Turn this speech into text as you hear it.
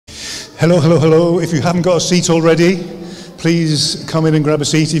Hello, hello, hello. If you haven't got a seat already, please come in and grab a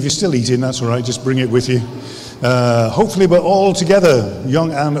seat. If you're still eating, that's all right. Just bring it with you. Hopefully we're all together,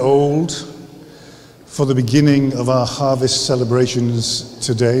 young and old, for the beginning of our harvest celebrations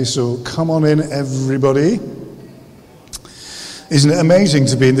today. So come on in, everybody. Isn't it amazing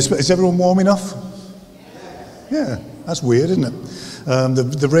to be in this place? Is everyone warm enough? Yeah, that's weird, isn't it?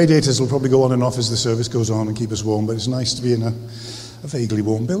 The radiators will probably go on and off as the service goes on and keep us warm, but it's nice to be in a vaguely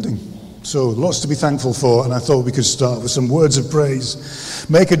warm building. So lots to be thankful for, and I thought we could start with some words of praise.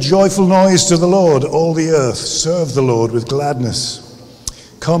 Make a joyful noise to the Lord, all the earth. Serve the Lord with gladness.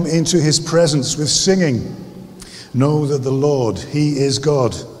 Come into his presence with singing. Know that the Lord, he is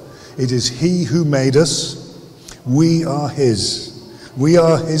God. It is he who made us. We are his. We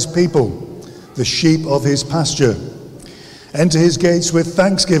are his people, the sheep of his pasture. Enter his gates with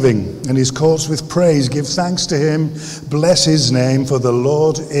thanksgiving and his courts with praise. Give thanks to him. Bless his name, for the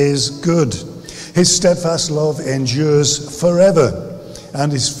Lord is good. His steadfast love endures forever,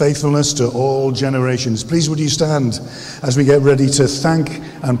 and his faithfulness to all generations. Please would you stand as we get ready to thank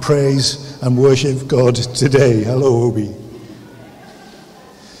and praise and worship God today. Hello, Obi.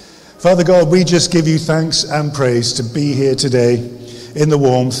 Father God, we just give you thanks and praise to be here today in the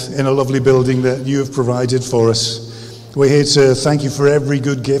warmth, in a lovely building that you have provided for us. We're here to thank you for every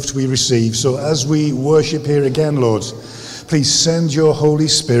good gift we receive. So as we worship here again, Lord, please send your Holy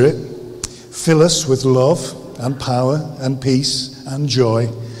Spirit, fill us with love and power and peace and joy.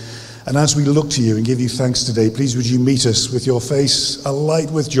 And as we look to you and give you thanks today, please would you meet us with your face alight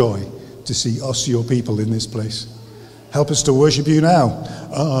with joy to see us, your people, in this place. Help us to worship you now.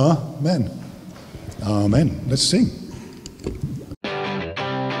 Amen. Amen. Let's sing.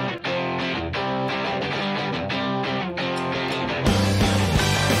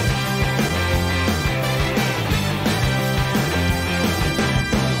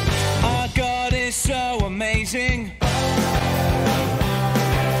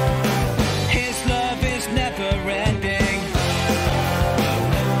 His love is never ending,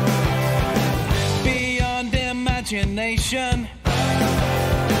 beyond imagination.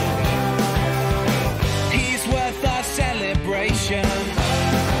 He's worth our celebration.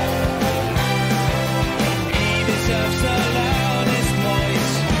 He deserves the loudest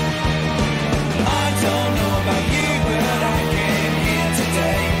noise. I don't know about you, but I came here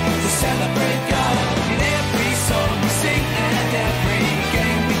today to celebrate God. Song we sing and every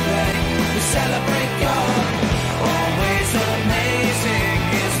game we play, we celebrate God. Always amazing,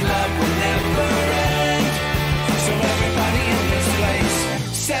 his love will never end. So everybody in this place,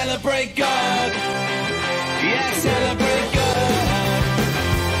 celebrate God. Yeah, celebrate God.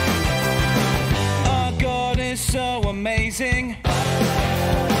 Our God is so amazing.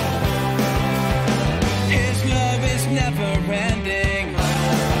 His love is never ending,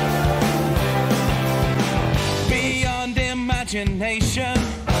 imagination.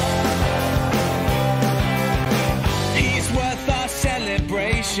 He's worth our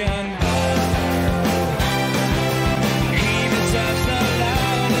celebration. He deserves the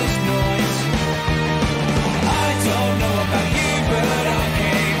loudest noise. I don't know about you, but I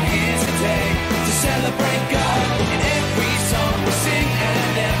came here today to celebrate God. In every song we sing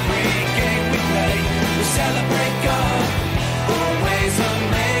and every game we play, we celebrate God. Always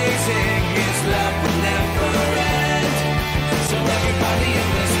amazing, his love will never end. So everybody in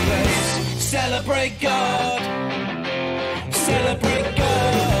this place, celebrate God. Celebrate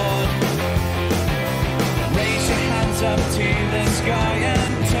God. Raise your hands up to the sky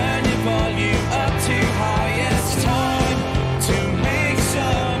and turn your volume up too high. It's time to make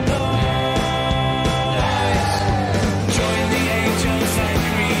some noise. Join the angels and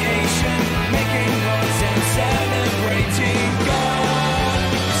creation, making noise and celebrating God.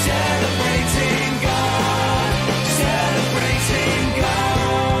 Celebrating God. Celebrating God.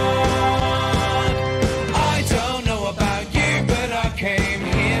 I don't know about you, but I came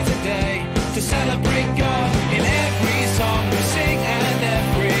here today to celebrate God. In every song we sing and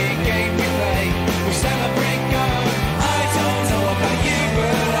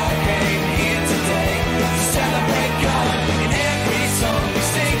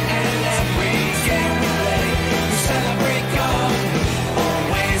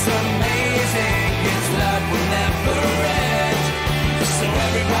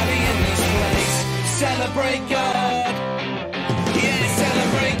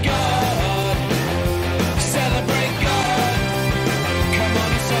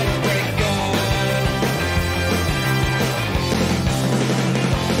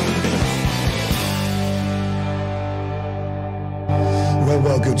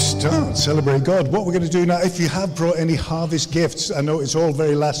Good start. Celebrate God. What we're going to do now, if you have brought any harvest gifts, I know it's all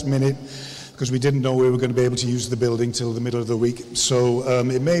very last minute because we didn't know we were going to be able to use the building till the middle of the week. So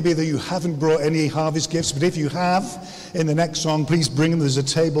it may be that you haven't brought any harvest gifts, but if you have, in the next song, please bring them. There's a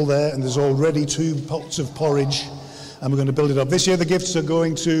table there and there's already 2 pots of porridge and we're going to build it up. This year the gifts are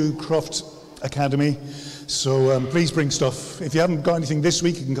going to Croft Academy. So please bring stuff. If you haven't got anything this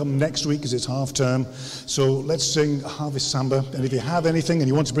week, you can come next week because it's half term. So let's sing Harvest Samba. And if you have anything and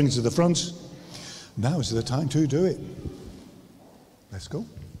you want to bring it to the front, now is the time to do it. Let's go.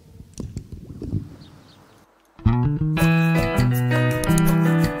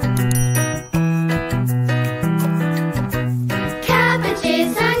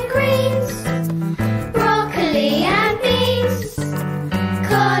 Cabbages and greens, broccoli and beans,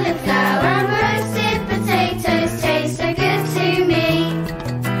 cauliflower and roasted potatoes taste so good to me.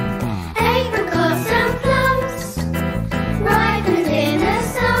 Apricots and plums, ripened in the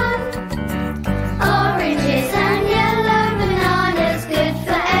sun, oranges and yellow bananas, good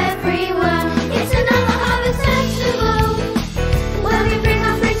for everyone. It's another harvest festival, where we bring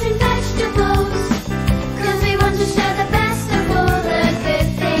our fruit and vegetables, 'cause we want to share the best of all the good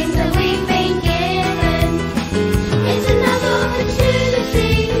things that we've been given. It's another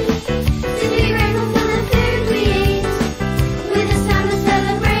opportunity to be grateful for the food we eat, with a summer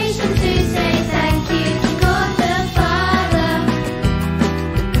celebration to say thank you to God the Father.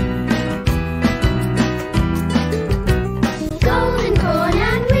 Golden corn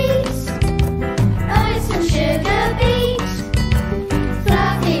and wheat, oats and sugar beet,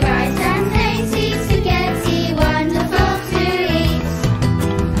 fluffy rice and tasty spaghetti, wonderful to eat.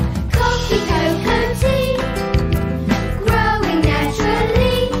 Coffee, cocoa, tea, growing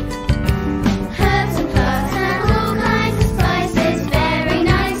naturally, herbs and plants and all kinds of spices, very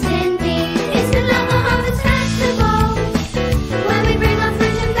nice indeed. It's another harvest festival, where we bring our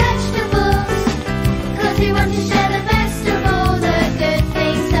fruit and vegetables, 'cause we want to share the best of all the good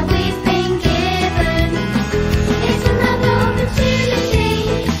things that we've been given. It's another opportunity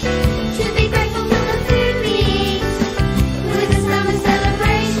to be grateful for the food we eat, with a summer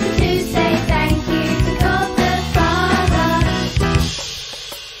celebration to say thank you to God the Father.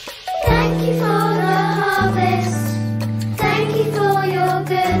 Thank you for the harvest, thank you for your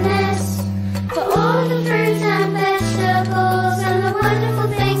goodness, for all the fruit and vegetables and the wonderful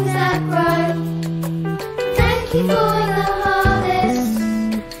things that grow. Thank you for the harvest,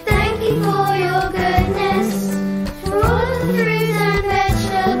 thank you for your goodness, for all the fruit and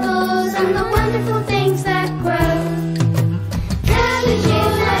vegetables and the wonderful things that grow.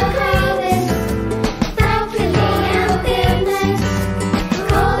 Cabbages and greens, broccoli and goodness,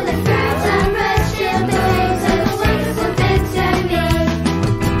 cauliflower and roasted potatoes, wonderful good to me.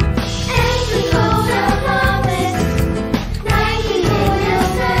 Apricot and harvest, thank you for your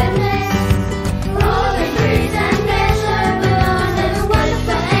goodness, all the fruit and vegetables and the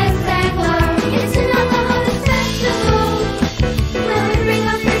wonderful eggs that glow. It's another harvest festival, where we bring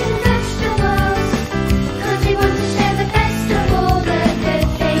our fruit and vegetables, 'cause we want to share the best of all the good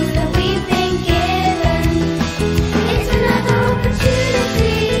things that we've been given. It's another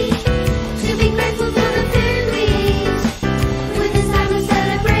opportunity to be grateful for the food we eat, with a summer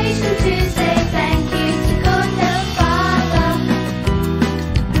celebration to say thank you to God the Father.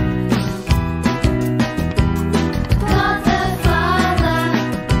 God the Father.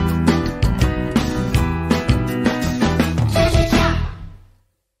 Cha-cha-cha.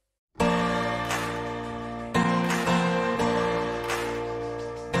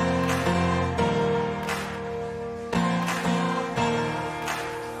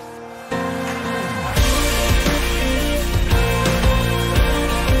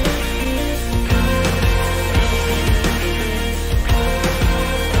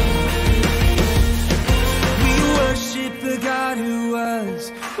 We worship the God who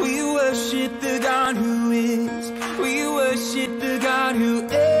was. We worship the God who is. We worship the God who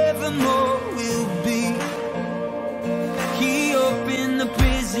evermore will be. He opened the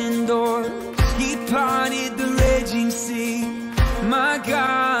prison doors. He parted the raging sea. My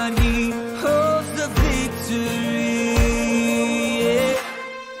God, He holds the victory.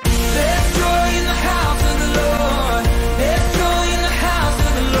 There's joy in the house of the Lord. There's joy in the house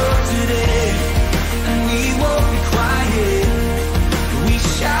of the Lord today. And we won't be quiet. We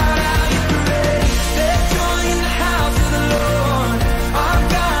shout out your praise. There's joy in the house of the Lord. Our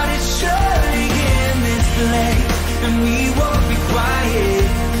God is surely in this place. And we won't be quiet.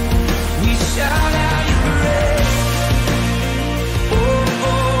 We shout out your praise. Oh,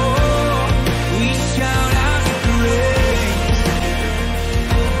 oh,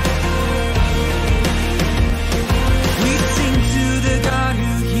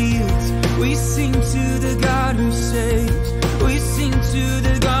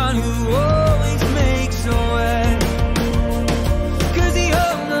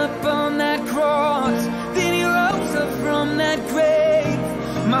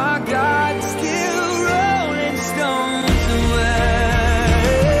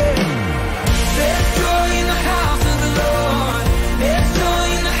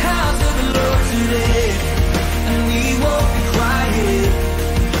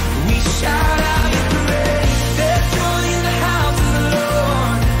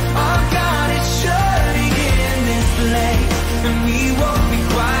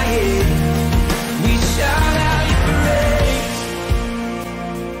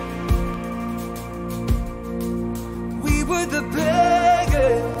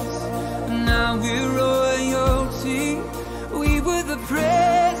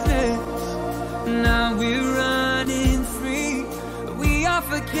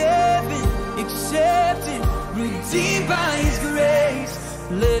 redeemed by his grace.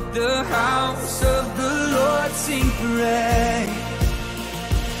 Let the house of the Lord sing praise.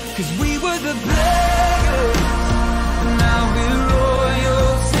 'Cause we were the beggars, now we're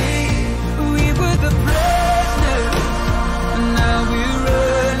royalty. We were the prisoners, now we're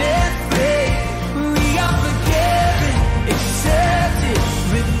running free. We are forgiven, accepted,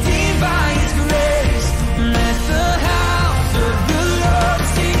 redeemed by his grace. Let the house of the Lord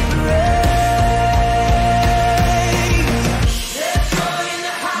sing praise. There's joy in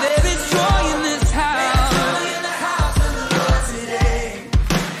the house. There is joy in this house. There's joy in the house of the Lord today.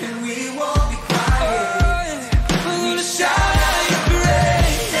 And we won't be quiet. We're gonna shout out your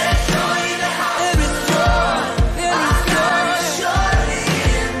praise. There's joy in the house. There is joy. There is joy. Surely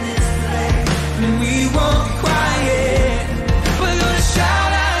in this place. And we won't be quiet. We're gonna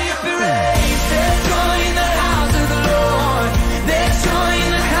shout out your praise. There's joy in the house of the Lord. There's joy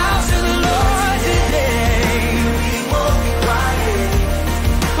in the house of the Lord today. We won't be quiet.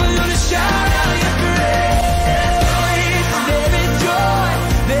 We're gonna shout out your praise. There's joy. There is joy.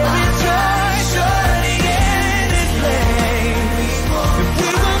 There is joy. Surely in this place. And we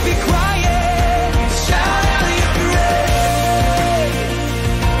won't be quiet. Shout out your praise.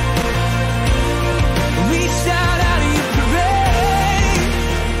 We shout out your praise.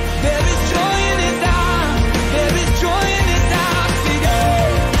 There is joy in this house. There is joy in this house today.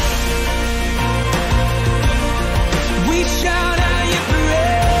 We shout out your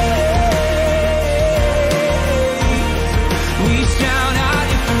praise. We shout out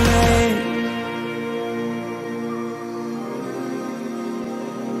your praise.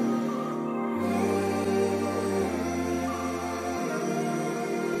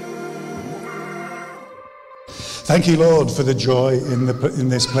 Thank you, Lord, for the joy in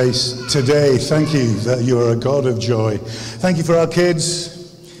this place today. Thank you that you are a God of joy. Thank you for our kids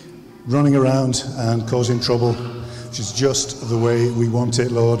running around and causing trouble, which is just the way we want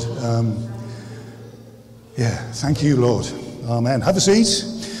it, Lord. Thank you, Lord. Amen. Have a seat.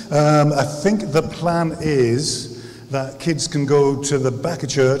 I think the plan is that kids can go to the back of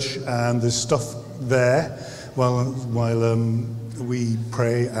church and there's stuff there while we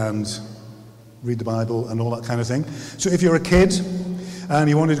pray and read the Bible and all that kind of thing. So if you're a kid and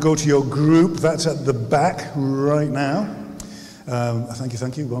you wanted to go to your group, that's at the back right now.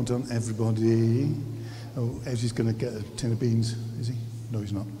 Thank you. Well done, everybody. Oh, Ezzy's going to get a tin of beans, is he? No,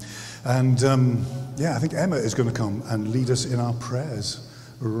 he's not. And I think Emma is going to come and lead us in our prayers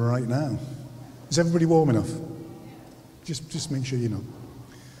right now. Is everybody warm enough? Just make sure you know.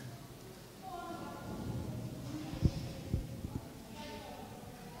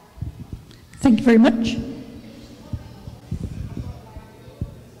 Thank you very much.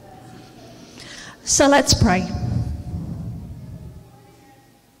 So let's pray.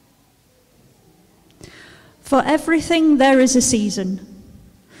 For everything there is a season,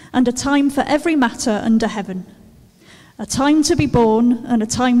 and a time for every matter under heaven. A time to be born and a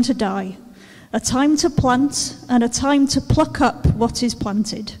time to die. A time to plant and a time to pluck up what is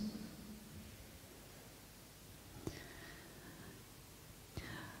planted.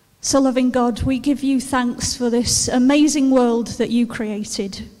 So, loving God, we give you thanks for this amazing world that you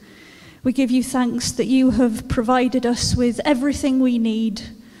created. We give you thanks that you have provided us with everything we need,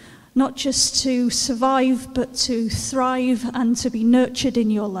 not just to survive, but to thrive and to be nurtured in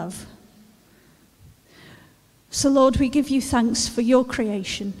your love. So, Lord, we give you thanks for your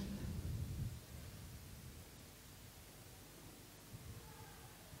creation.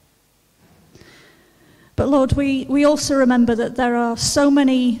 But, Lord, we also remember that there are so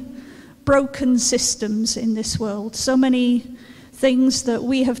many broken systems in this world, so many things that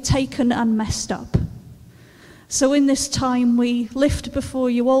we have taken and messed up. So in this time, we lift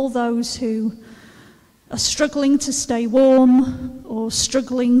before you all those who are struggling to stay warm or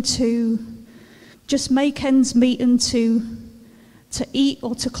struggling to just make ends meet and to eat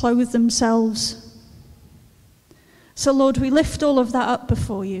or to clothe themselves. So, Lord, we lift all of that up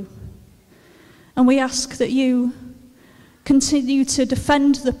before you. And we ask that you continue to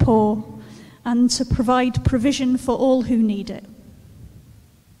defend the poor and to provide provision for all who need it.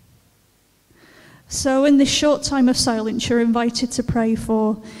 So in this short time of silence, you're invited to pray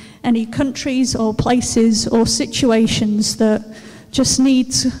for any countries or places or situations that just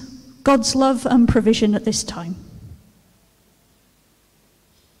need God's love and provision at this time.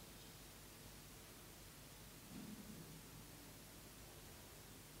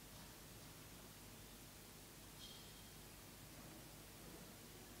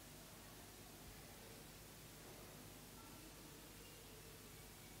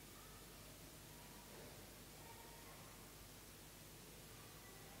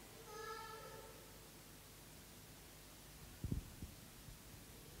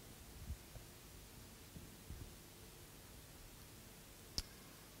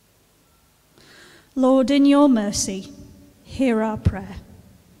 Lord, in your mercy, hear our prayer.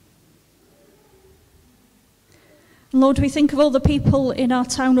 Lord, we think of all the people in our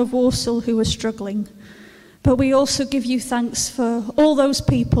town of Walsall who are struggling, but we also give you thanks for all those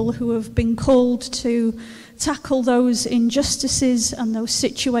people who have been called to tackle those injustices and those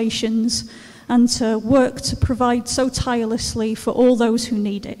situations and to work to provide so tirelessly for all those who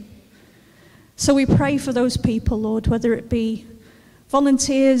need it. So we pray for those people, Lord, whether it be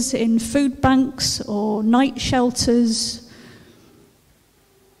volunteers in food banks or night shelters,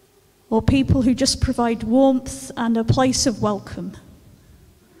 or people who just provide warmth and a place of welcome.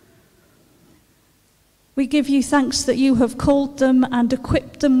 We give you thanks that you have called them and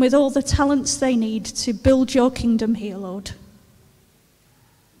equipped them with all the talents they need to build your kingdom here, Lord.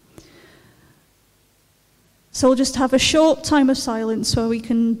 So we'll just have a short time of silence where we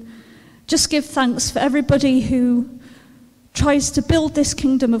can just give thanks for everybody who tries to build this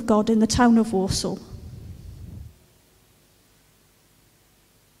kingdom of God in the town of Walsall.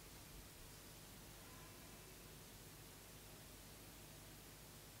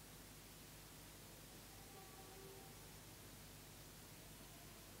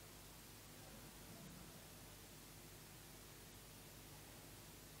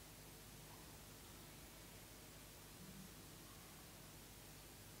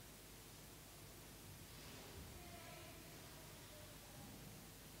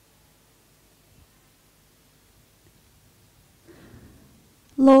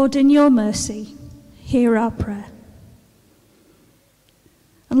 Lord, in your mercy, hear our prayer.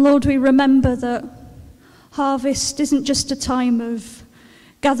 And Lord, we remember that harvest isn't just a time of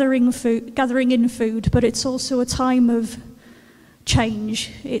gathering in food, but it's also a time of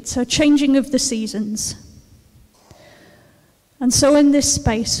change. It's a changing of the seasons. And so in this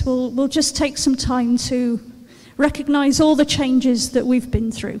space, we'll just take some time to recognize all the changes that we've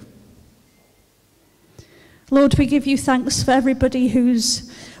been through. Lord, we give you thanks for everybody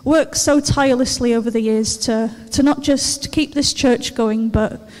who's worked so tirelessly over the years to not just keep this church going,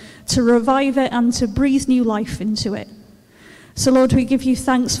 but to revive it and to breathe new life into it. So, Lord, we give you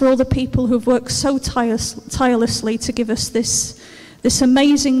thanks for all the people who've worked so tirelessly to give us this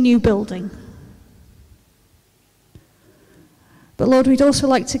amazing new building. But, Lord, we'd also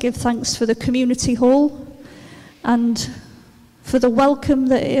like to give thanks for the community hall and for the welcome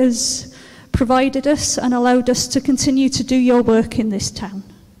that it has provided us and allowed us to continue to do your work in this town.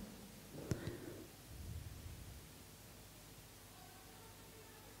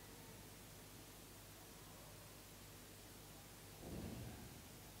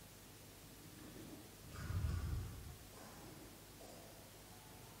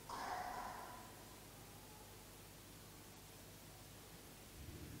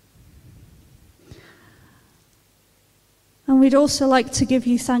 And we'd also like to give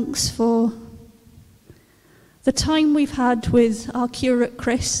you thanks for the time we've had with our curate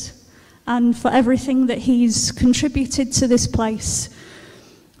Chris and for everything that he's contributed to this place,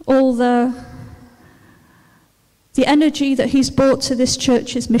 all the energy that he's brought to this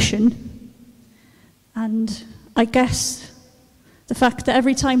church's mission, and I guess the fact that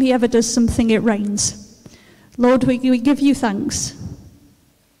every time he ever does something it rains. Lord, we give you thanks.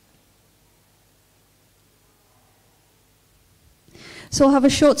 So we'll have a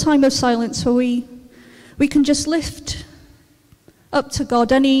short time of silence where we can just lift up to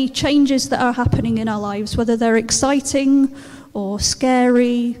God any changes that are happening in our lives, whether they're exciting or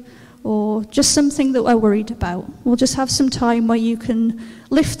scary or just something that we're worried about. We'll just have some time where you can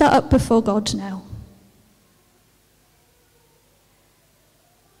lift that up before God now.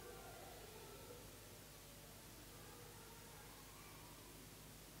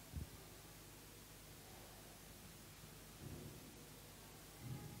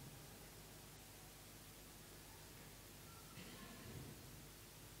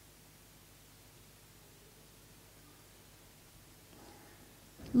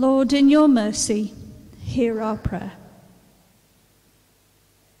 Lord, in your mercy, hear our prayer.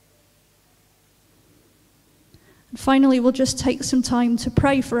 And finally, we'll just take some time to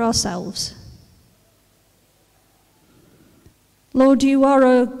pray for ourselves. Lord, you are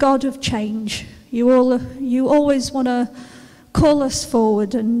a God of change. You always want to call us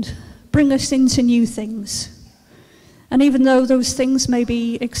forward and bring us into new things. And even though those things may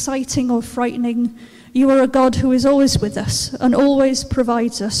be exciting or frightening, you are a God who is always with us and always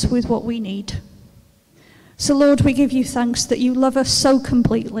provides us with what we need. So, Lord, we give you thanks that you love us so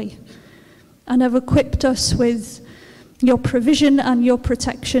completely and have equipped us with your provision and your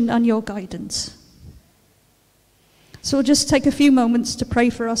protection and your guidance. So we'll just take a few moments to pray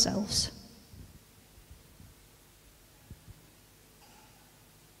for ourselves.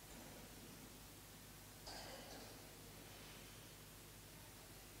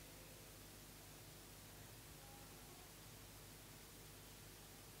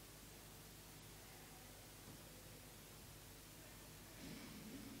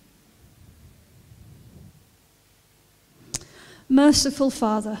 Merciful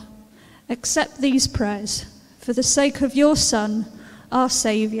Father, accept these prayers for the sake of your Son, our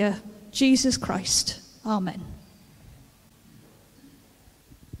Saviour, Jesus Christ. Amen.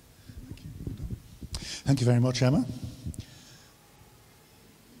 Thank you very much, Emma.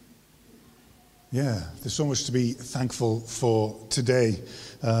 Yeah, there's so much to be thankful for today.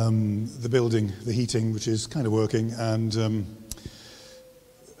 The building, the heating, which is kind of working, and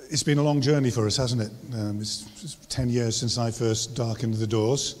it's been a long journey for us, hasn't it? It's 10 years since I first darkened the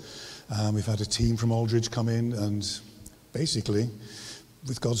doors. We've had a team from Aldridge come in, and basically,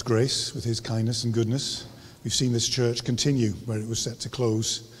 with God's grace, with his kindness and goodness, we've seen this church continue where it was set to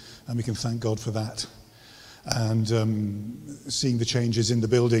close, and we can thank God for that. And seeing the changes in the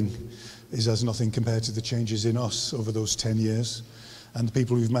building is as nothing compared to the changes in us over those 10 years, and the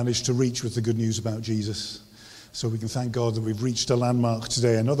people we've managed to reach with the good news about Jesus. So we can thank God that we've reached a landmark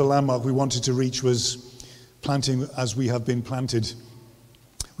today. Another landmark we wanted to reach was planting as we have been planted.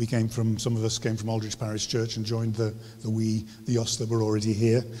 Some of us came from Aldridge Parish Church and joined the us that were already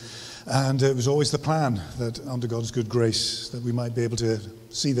here. And it was always the plan that under God's good grace that we might be able to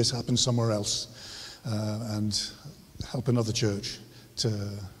see this happen somewhere else and help another church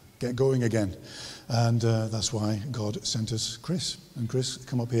to get going again. And that's why God sent us Chris. And Chris,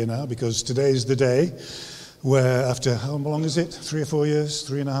 come up here now, because today is the day where after, how long is it? 3 or 4 years?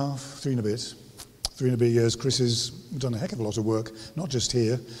 3 and a half? 3 and a bit. 3 and a bit years. Chris has done a heck of a lot of work, not just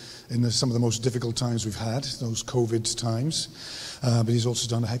here, in some of the most difficult times we've had, those COVID times, but he's also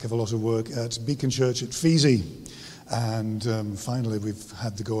done a heck of a lot of work at Beacon Church at Pheasey. And finally, we've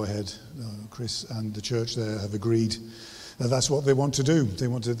had the go-ahead. Chris and the church there have agreed that that's what they want to do. They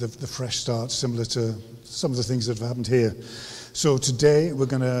want the fresh start, similar to some of the things that have happened here. So today, we're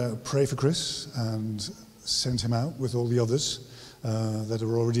going to pray for Chris and send him out with all the others that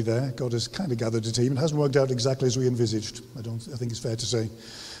are already there. God has kind of gathered a team. It hasn't worked out exactly as we envisaged, I think it's fair to say.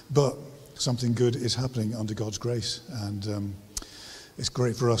 But something good is happening under God's grace. And it's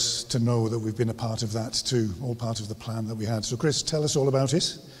great for us to know that we've been a part of that too, all part of the plan that we had. So Chris, tell us all about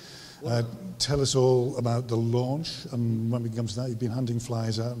it. Tell us all about the launch. And when we come to that, you've been handing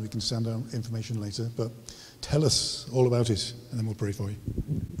flyers out, and we can send out information later. But tell us all about it, and then we'll pray for you.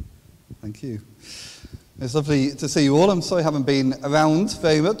 Thank you. It's lovely to see you all. I'm sorry I haven't been around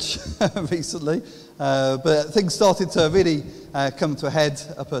very much recently, but things started to really come to a head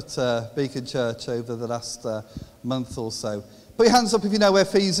up at Beacon Church over the last month or so. Put your hands up if you know where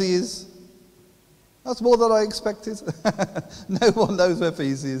Pheasey is. That's more than I expected. No one knows where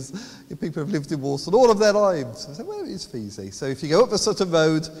Pheasey is. People have lived in Walsall all of their lives. I said, where is Pheasey? So if you go up the Sutton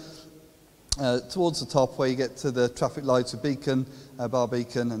Road, towards the top where you get to the traffic lights of Beacon, Bar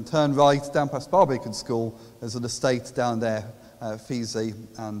Beacon, and turn right down past Bar Beacon School, there's an estate down there, Pheasey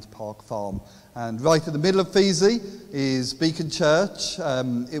and Park Farm. And right in the middle of Pheasey is Beacon Church.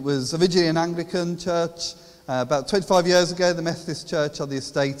 It was originally an Anglican church. About 25 years ago, the Methodist church on the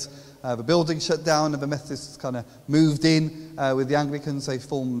estate, the building shut down and the Methodists kind of moved in with the Anglicans. They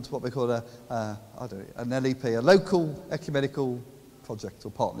formed what we call an LEP, a local ecumenical project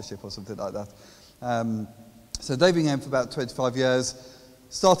or partnership or something like that. So they've been going for about 25 years,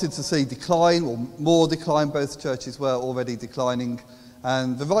 started to see decline, or more decline. Both churches were already declining,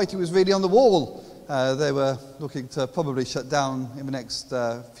 and the writing was really on the wall. They were looking to probably shut down in the next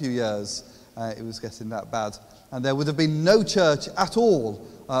few years. It was getting that bad, and there would have been no church at all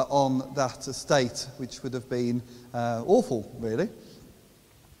on that estate, which would have been awful, really.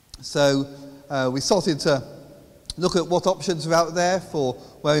 So we started to look at what options are out there for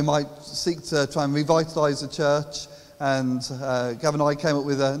where we might seek to try and revitalise the church. And Gavin and I came up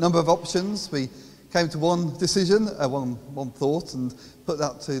with a number of options. We came to one decision, one thought, and put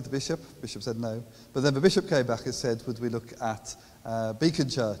that to the bishop. The bishop said no. But then the bishop came back and said, would we look at Beacon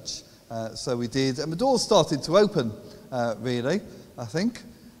Church? So we did, and the doors started to open, really, I think.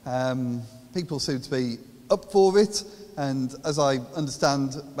 People seemed to be up for it. And as I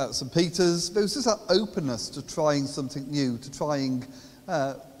understand about St. Peter's, there was just that openness to trying something new, to trying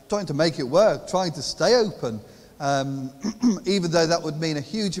to make it work, trying to stay open, even though that would mean a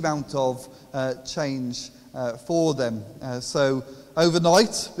huge amount of change for them. So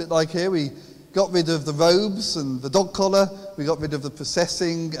overnight, a bit like here, we got rid of the robes and the dog collar, we got rid of the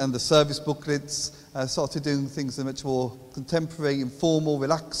processing and the service booklets, started doing things in a much more contemporary, informal,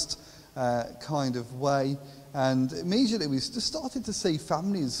 relaxed kind of way. And immediately we just started to see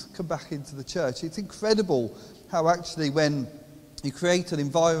families come back into the church. It's incredible how actually when you create an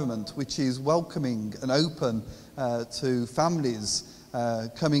environment which is welcoming and open to families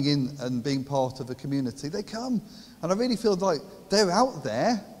coming in and being part of a community, they come. And I really feel like they're out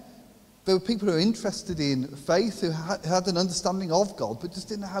there there were people who were interested in faith, who had an understanding of God, but just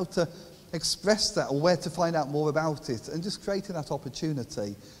didn't know how to express that or where to find out more about it. And just creating that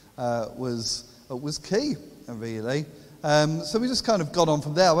opportunity was key, really. So we just kind of got on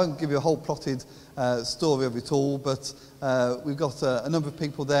from there. I won't give you a whole plotted story of it all, but we've got a number of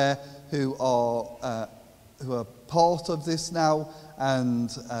people there who are part of this now, and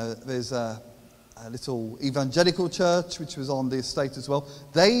there's a little evangelical church which was on the estate as well.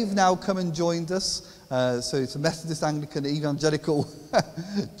 They've now come and joined us, so it's a Methodist Anglican evangelical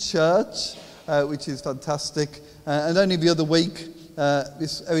church, which is fantastic. And only the other week,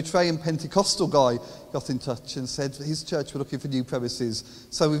 this Eritrean Pentecostal guy got in touch and said his church were looking for new premises.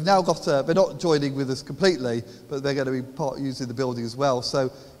 So we've now got, they're not joining with us completely, but they're going to be using the building as well.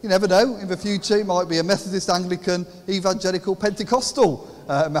 So you never know, in the future it might be a Methodist, Anglican, Evangelical, Pentecostal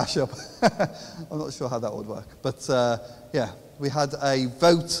mashup. I'm not sure how that would work. But yeah, we had a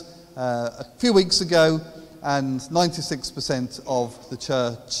vote a few weeks ago, and 96% of the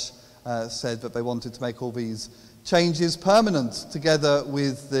church said that they wanted to make all these changes permanent, together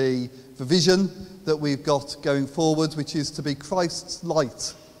with the vision that we've got going forward, which is to be Christ's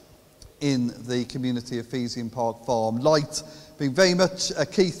light in the community of Pheasey and Park Farm. Light being very much a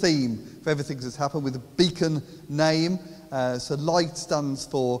key theme for everything that's happened, with the beacon name. So light stands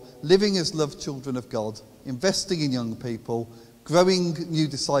for living as loved children of God, investing in young people, growing new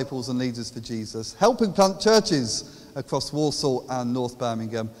disciples and leaders for Jesus, helping plant churches across Walsall and North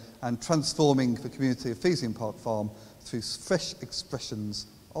Birmingham, and transforming the community of Pheasey and Park Farm through fresh expressions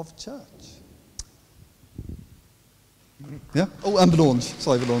of church. Yeah? Oh, and the launch.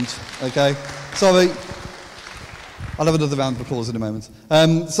 Sorry, the launch. Okay. Sorry. I'll have another round of applause in a moment.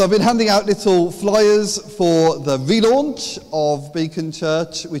 So I've been handing out little flyers for the relaunch of Beacon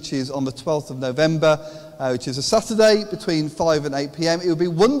Church, which is on the 12th of November, which is a Saturday between 5 and 8 p.m. It would be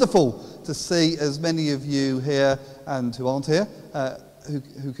wonderful to see as many of you here, and who aren't here,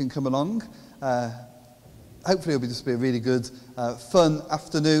 who can come along. Hopefully it'll just be a really good, fun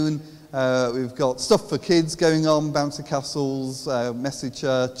afternoon. We've got stuff for kids going on, bouncy castles, messy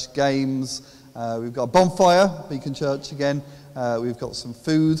church, games. We've got a bonfire, Beacon Church again. We've got some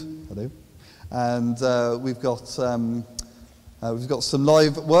food, hello, and we've got some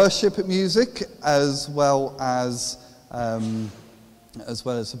live worship music, as well as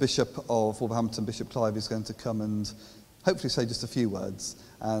the Bishop of Wolverhampton, Bishop Clive, is going to come and hopefully say just a few words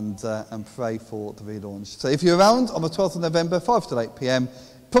and pray for the relaunch. So if you're around on the 12th of November, 5 to 8 p.m,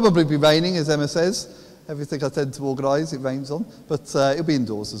 probably be raining, as Emma says. Everything I tend to organise, it rains on, but it'll be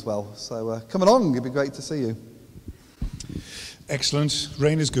indoors as well. So come along, it'd be great to see you. Excellent.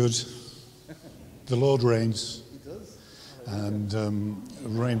 Rain is good. The Lord reigns. He does. And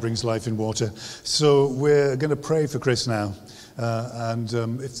rain brings life in water. So we're going to pray for Chris now. And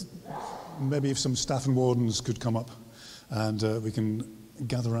if some staff and wardens could come up, and we can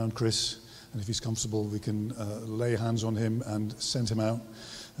gather around Chris, and if he's comfortable, we can lay hands on him and send him out.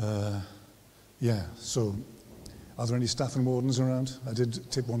 Yeah, so are there any staff and wardens around? I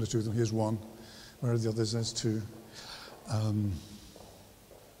did tip one or two of them. Here's one. Where are the others? There's two.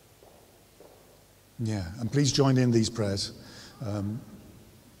 Yeah, and please join in these prayers.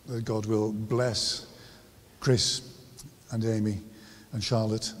 That God will bless Chris and Amy and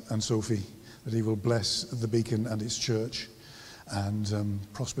Charlotte and Sophie, that he will bless the Beacon and its church and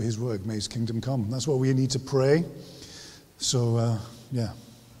prosper his work. May his kingdom come. That's what we need to pray. So, yeah.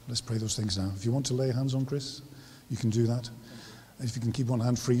 Let's pray those things now. If you want to lay hands on Chris, you can do that. If you can keep one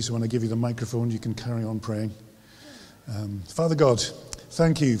hand free, so when I give you the microphone, you can carry on praying. Father God,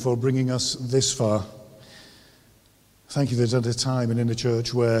 thank you for bringing us this far. Thank you that at a time and in a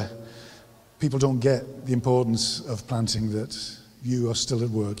church where people don't get the importance of planting, that you are still at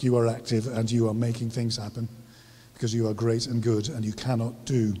work, you are active, and you are making things happen, because you are great and good, and you cannot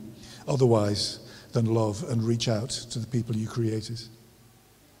do otherwise than love and reach out to the people you created.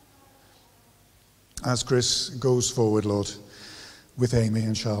 As Chris goes forward, Lord, with Amy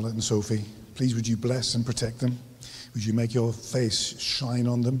and Charlotte and Sophie, please would you bless and protect them. Would you make your face shine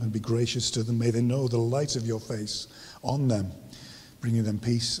on them and be gracious to them. May they know the light of your face on them, bringing them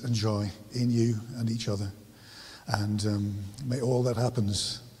peace and joy in you and each other. And may all that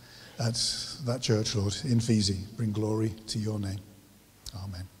happens at that church, Lord, in Pheasey, bring glory to your name.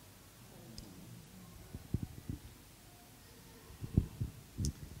 Amen.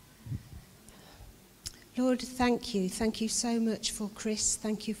 Lord, thank you. Thank you so much for Chris.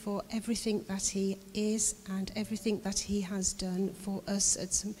 Thank you for everything that he is and everything that he has done for us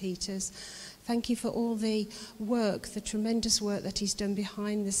at St. Peter's. Thank you for all the work, the tremendous work that he's done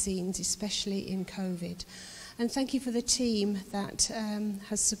behind the scenes, especially in COVID. And thank you for the team that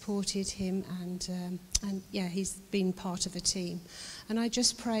has supported him, and yeah, he's been part of the team. And I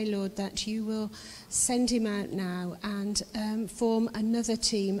just pray, Lord, that you will send him out now and form another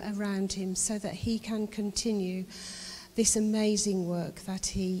team around him so that he can continue this amazing work that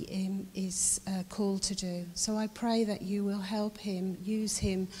he is called to do. So I pray that you will help him, use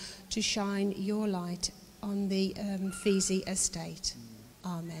him to shine your light on the Pheasey estate.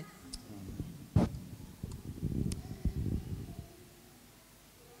 Amen.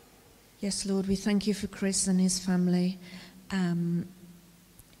 Yes, Lord, we thank you for Chris and his family.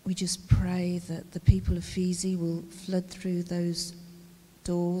 We just pray that the people of Pheasey will flood through those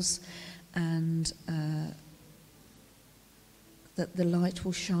doors, and that the light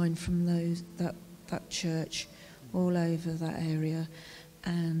will shine from that church all over that area,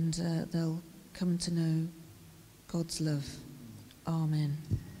 and they'll come to know God's love. Amen.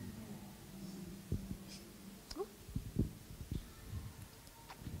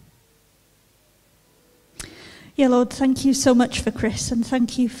 Yeah, Lord, thank you so much for Chris, and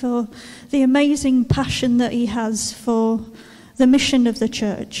thank you for the amazing passion that he has for the mission of the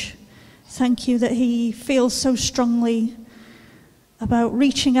church. Thank you that he feels so strongly about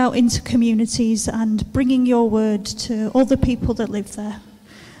reaching out into communities and bringing your word to all the people that live there.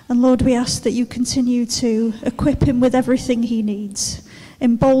 And Lord, we ask that you continue to equip him with everything he needs,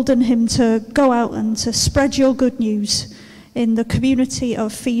 embolden him to go out and to spread your good news in the community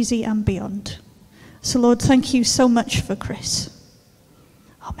of Pheasey and beyond. So Lord, thank you so much for Chris.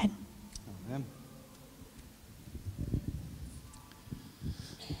 Amen. Amen.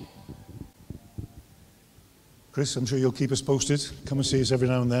 Chris, I'm sure you'll keep us posted. Come and see us every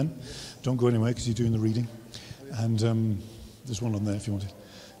now and then. Don't go anywhere because you're doing the reading. And there's one on there if you want it.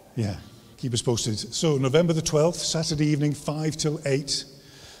 Yeah, keep us posted. So November the 12th, Saturday evening, 5 till 8.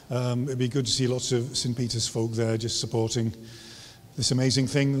 It'd be good to see lots of St. Peter's folk there just supporting this amazing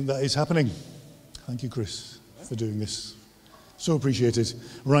thing that is happening. Thank you, Chris, for doing this. So appreciated.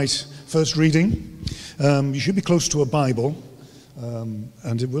 Right, first reading. You should be close to a Bible,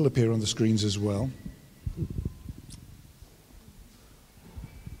 and it will appear on the screens as well.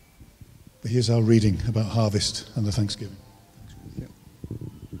 But here's our reading about harvest and the Thanksgiving.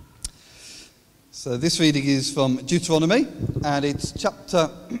 So this reading is from Deuteronomy, and it's chapter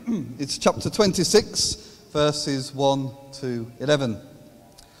 26, verses 1 to 11.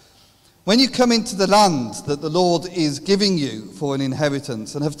 When you come into the land that the Lord is giving you for an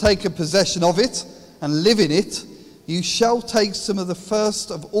inheritance, and have taken possession of it and live in it, you shall take some of the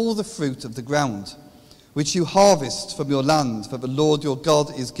first of all the fruit of the ground, which you harvest from your land that the Lord your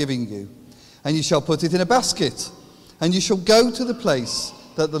God is giving you. And you shall put it in a basket, and you shall go to the place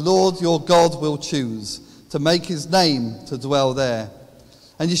that the Lord your God will choose, to make his name to dwell there.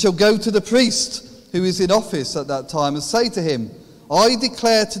 And you shall go to the priest who is in office at that time, and say to him, I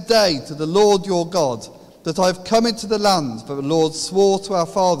declare today to the Lord your God that I have come into the land that the Lord swore to our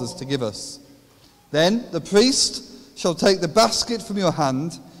fathers to give us. Then the priest shall take the basket from your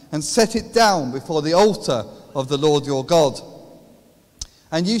hand and set it down before the altar of the Lord your God.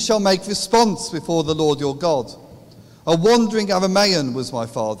 And you shall make response before the Lord your God. A wandering Aramean was my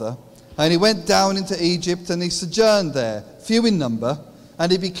father, and he went down into Egypt, and he sojourned there, few in number,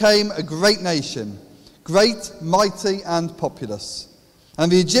 and he became a great nation, great, mighty, and populous.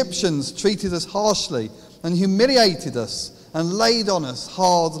 And the Egyptians treated us harshly and humiliated us and laid on us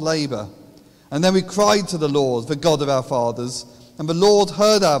hard labour. And then we cried to the Lord, the God of our fathers, and the Lord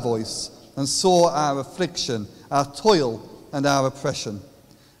heard our voice and saw our affliction, our toil, and our oppression.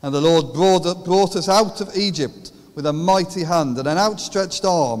 And the Lord brought us out of Egypt with a mighty hand and an outstretched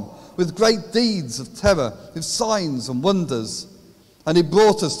arm, with great deeds of terror, with signs and wonders. And he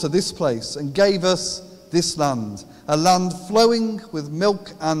brought us to this place and gave us this land, a land flowing with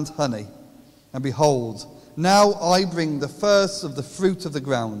milk and honey. And behold, now I bring the first of the fruit of the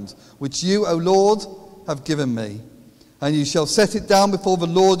ground, which you, O Lord, have given me. And you shall set it down before the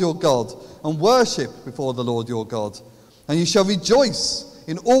Lord your God, and worship before the Lord your God. And you shall rejoice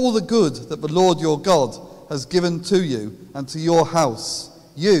in all the good that the Lord your God has given to you and to your house,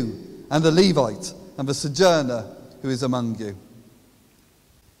 you and the Levite and the sojourner who is among you.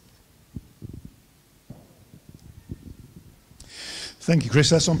 Thank you, Chris.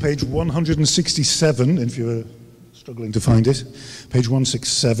 That's on page 167, if you're struggling to find it. Page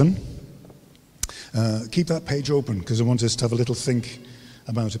 167. Keep that page open, because I want us to have a little think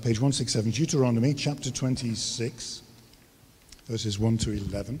about it. Page 167, Deuteronomy, chapter 26, verses 1 to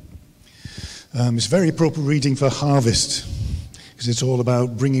 11. It's very appropriate reading for harvest, because it's all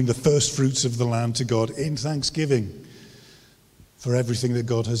about bringing the first fruits of the land to God in thanksgiving for everything that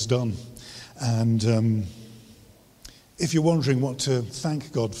God has done. And If you're wondering what to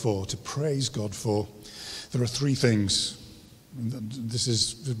thank God for, to praise God for, there are three things. This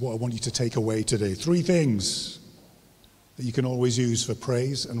is what I want you to take away today. Three things that you can always use for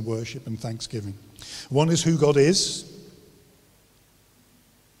praise and worship and thanksgiving. One is who God is.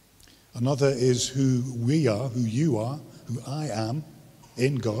 Another is who we are, who you are, who I am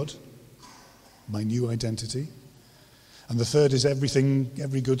in God, my new identity. And the third is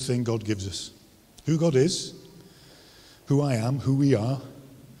every good thing God gives us. Who God is, who I am, who we are,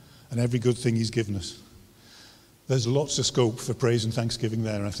 and every good thing he's given us. There's lots of scope for praise and thanksgiving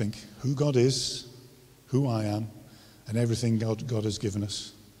there, I think. Who God is, who I am, and everything God has given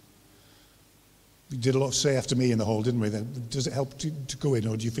us. We did a lot of say after me in the hall, didn't we? Does it help to go in,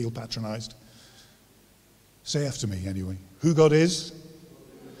 or do you feel patronized? Say after me anyway. Who God is,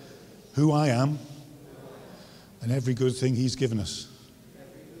 who I am, and every good thing he's given us.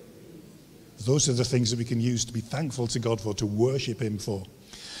 Those are the things that we can use to be thankful to God for, to worship him for.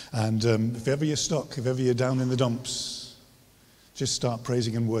 And if ever you're stuck, if ever you're down in the dumps, just start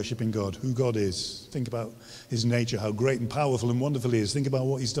praising and worshiping God, who God is. Think about his nature, how great and powerful and wonderful he is. Think about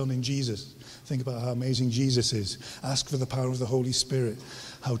what he's done in Jesus. Think about how amazing Jesus is. Ask for the power of the Holy Spirit,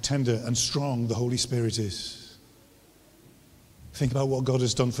 how tender and strong the Holy Spirit is. Think about what God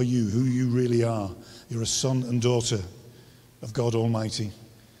has done for you, who you really are. You're a son and daughter of God Almighty.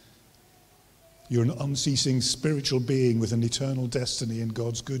 You're an unceasing spiritual being with an eternal destiny in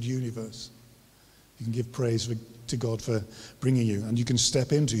God's good universe. You can give praise to God for bringing you, and you can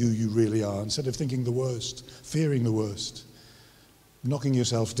step into who you really are instead of thinking the worst, fearing the worst, knocking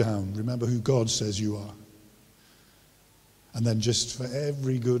yourself down. Remember who God says you are. And then just for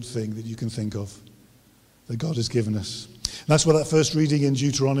every good thing that you can think of that God has given us. And that's what that first reading in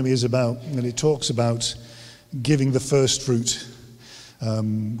Deuteronomy is about. And it talks about giving the first fruit.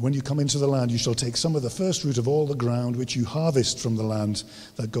 When you come into the land, you shall take some of the first fruit of all the ground which you harvest from the land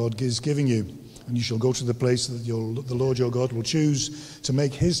that God is giving you. And you shall go to the place that the Lord your God will choose to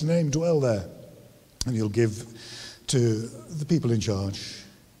make his name dwell there. And you'll give to the people in charge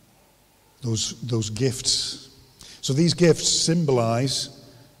those gifts. So these gifts symbolize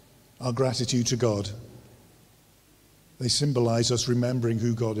our gratitude to God. They symbolize us remembering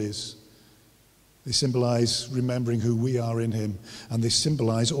who God is. They symbolize remembering who we are in him. And they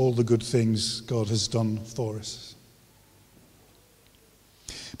symbolize all the good things God has done for us.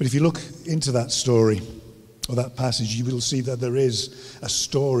 But if you look into that story or that passage, you will see that there is a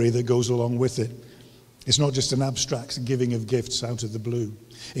story that goes along with it. It's not just an abstract giving of gifts out of the blue.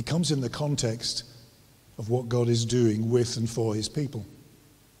 It comes in the context of what God is doing with and for his people.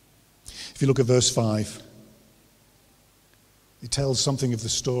 If you look at verse 5, it tells something of the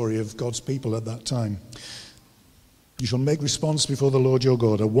story of God's people at that time. You shall make response before the Lord your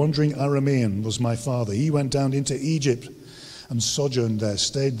God. A wandering Aramean was my father. He went down into Egypt and sojourned there,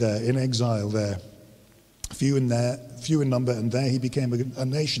 stayed there in exile there. Few in number, and there he became a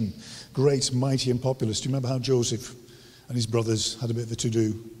nation, great, mighty, and populous. Do you remember how Joseph and his brothers had a bit of a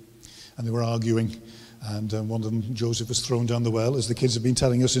to-do? And they were arguing, and one of them, Joseph, was thrown down the well, as the kids have been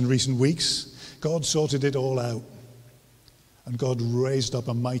telling us in recent weeks. God sorted it all out. And God raised up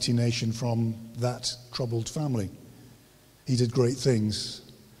a mighty nation from that troubled family. He did great things,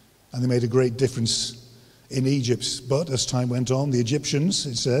 and they made a great difference in Egypt. But as time went on, the Egyptians,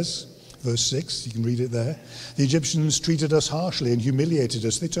 it says, verse 6, you can read it there, the Egyptians treated us harshly and humiliated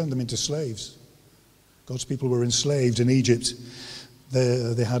us. They turned them into slaves. God's people were enslaved in Egypt.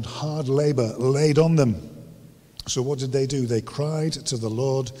 They had hard labor laid on them. So what did they do? They cried to the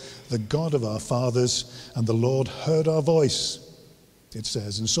Lord, the God of our fathers, and the Lord heard our voice, it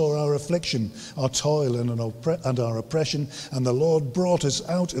says, and saw our affliction, our toil, and our oppression. And the Lord brought us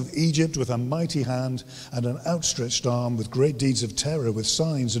out of Egypt with a mighty hand and an outstretched arm, with great deeds of terror, with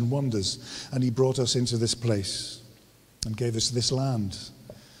signs and wonders. And he brought us into this place and gave us this land,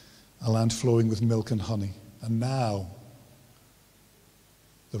 a land flowing with milk and honey. And now,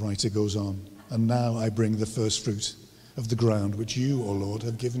 the writer goes on, and now I bring the first fruit of the ground which you, O Lord,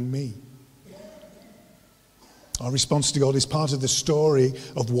 have given me. Our response to God is part of the story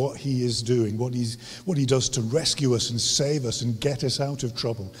of what he is doing, what he does to rescue us and save us and get us out of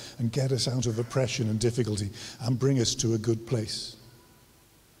trouble and get us out of oppression and difficulty and bring us to a good place.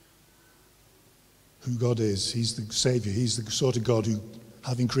 Who God is, he's the Savior. He's the sort of God who,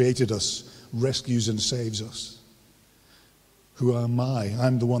 having created us, rescues and saves us. Who am I?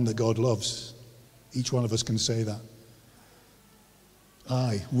 I'm the one that God loves. Each one of us can say that.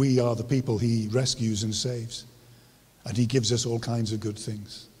 We are the people he rescues and saves. And he gives us all kinds of good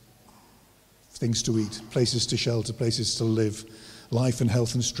things. Things to eat, places to shelter, places to live, life and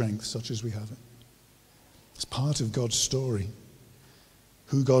health and strength, such as we have it. It's part of God's story.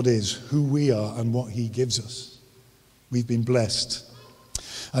 Who God is, who we are, and what he gives us. We've been blessed.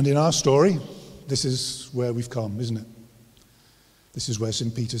 And in our story, this is where we've come, isn't it? This is where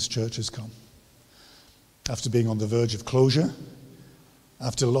St. Peter's Church has come. After being on the verge of closure,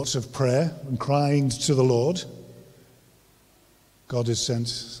 after lots of prayer and crying to the Lord, God has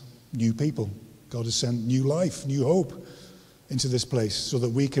sent new people. God has sent new life, new hope into this place so that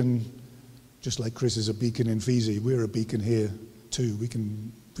we can, just like Chris is a beacon in Pheasey, we're a beacon here too. We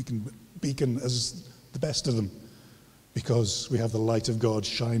can beacon as the best of them because we have the light of God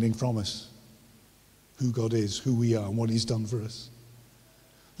shining from us. Who God is, who we are, and what he's done for us.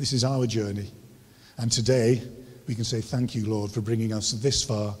 This is our journey. And today, we can say thank you, Lord, for bringing us this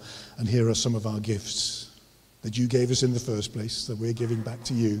far. And here are some of our gifts that you gave us in the first place, that we're giving back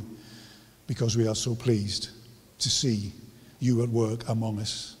to you because we are so pleased to see you at work among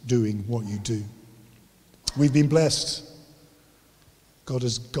us, doing what you do. We've been blessed. God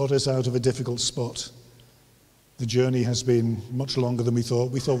has got us out of a difficult spot. The journey has been much longer than we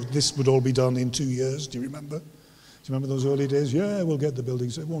thought. We thought this would all be done in 2 years. Do you remember? Do you remember those early days? Yeah, we'll get the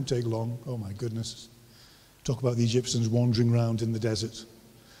buildings. It won't take long. Oh, my goodness. Talk about the Egyptians wandering around in the desert.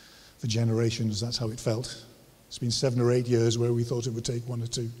 For generations, that's how it felt. It's been 7 or 8 years where we thought it would take 1 or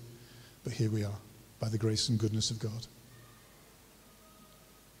 2. But here we are, by the grace and goodness of God.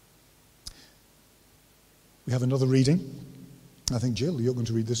 We have another reading. I think, Jill, you're going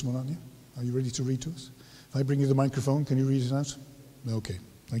to read this one, aren't you? Are you ready to read to us? If I bring you the microphone, can you read it out? Okay.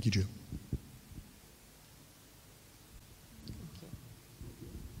 Thank you, Jill.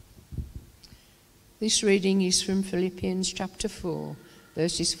 This reading is from Philippians chapter 4,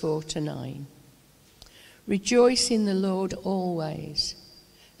 verses 4 to 9. Rejoice in the Lord always.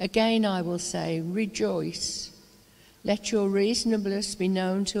 Again I will say, rejoice. Let your reasonableness be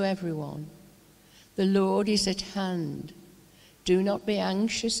known to everyone. The Lord is at hand. Do not be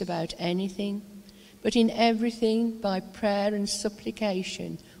anxious about anything, but in everything by prayer and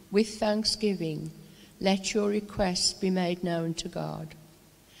supplication with thanksgiving, let your requests be made known to God.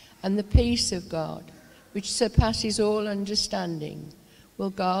 And the peace of God, which surpasses all understanding,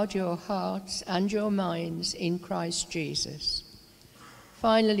 will guard your hearts and your minds in Christ Jesus.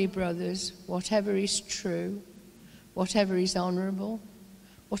 Finally, brothers, whatever is true, whatever is honourable,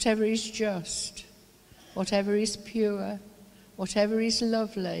 whatever is just, whatever is pure, whatever is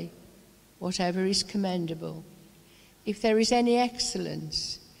lovely, whatever is commendable, if there is any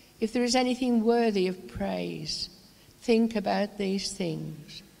excellence, if there is anything worthy of praise, think about these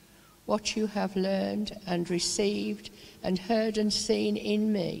things. What you have learned and received and heard and seen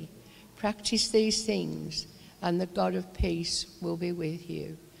in me, practice these things, and the God of peace will be with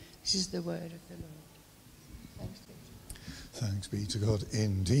you. This is the word of the Lord. Thanks be to God. Thanks be to God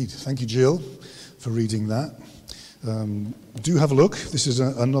indeed. Thank you, Jill, for reading that. Do have a look. This is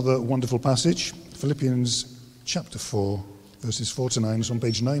another wonderful passage. Philippians chapter 4, verses 4 to 9. It's on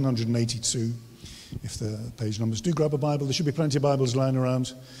page 982. If the page numbers, do grab a Bible. There should be plenty of Bibles lying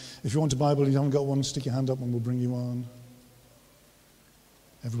around. If you want a Bible and you haven't got one, stick your hand up and we'll bring you on.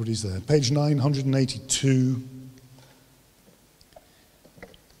 Everybody's there. Page 982.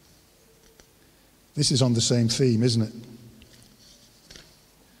 This is on the same theme, isn't it?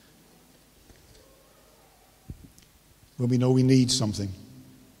 When we know we need something,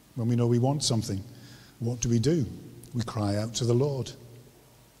 when we know we want something, what do? We cry out to the Lord.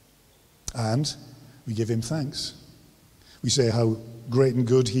 And we give him thanks. We say how great and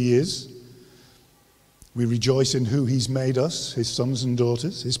good he is. We rejoice in who he's made us, his sons and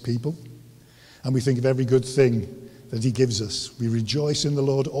daughters, his people. And we think of every good thing that he gives us. We rejoice in the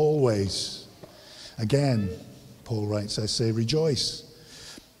Lord always. Again, Paul writes, I say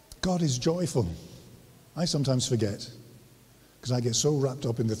rejoice. God is joyful. I sometimes forget, because I get so wrapped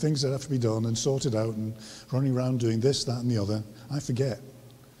up in the things that have to be done and sorted out and running around doing this, that, and the other. I forget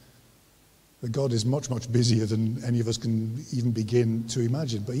that God is much, much busier than any of us can even begin to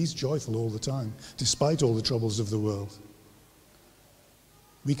imagine. But he's joyful all the time, despite all the troubles of the world.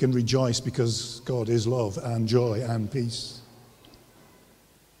 We can rejoice because God is love and joy and peace.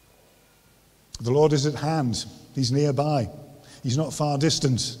 The Lord is at hand. He's nearby. He's not far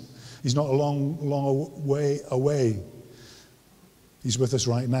distant. He's not a long, long way away. He's with us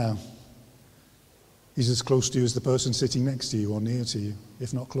right now. He's as close to you as the person sitting next to you or near to you,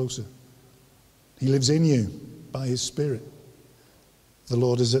 if not closer. He lives in you by his Spirit. The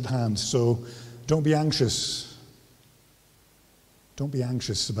Lord is at hand. So don't be anxious. Don't be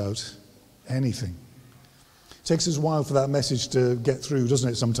anxious about anything. It takes us a while for that message to get through, doesn't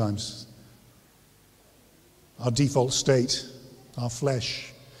it, sometimes? Our default state, our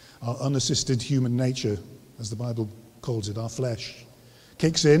flesh, our unassisted human nature, as the Bible calls it, our flesh,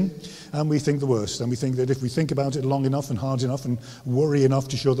 kicks in, and we think the worst. And we think that if we think about it long enough and hard enough and worry enough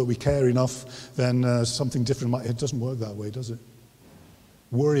to show that we care enough, then something different might... It doesn't work that way, does it?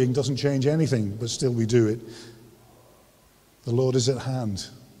 Worrying doesn't change anything, but still we do it. The Lord is at hand,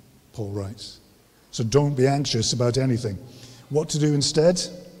 Paul writes. So don't be anxious about anything. What to do instead?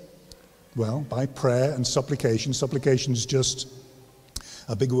 Well, by prayer and supplication. Supplication is just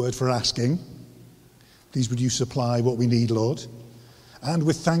a big word for asking. Please would you supply what we need, Lord? And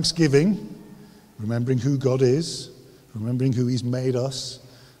with thanksgiving, remembering who God is, remembering who he's made us,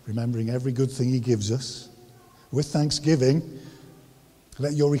 remembering every good thing he gives us. With thanksgiving,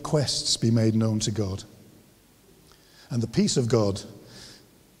 let your requests be made known to God. And the peace of God,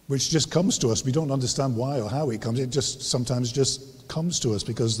 which just comes to us, we don't understand why or how it comes, it just sometimes just comes to us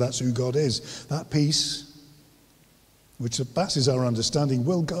because that's who God is. That peace, which surpasses our understanding,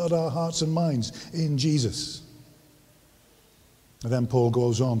 will guard our hearts and minds in Jesus. And then Paul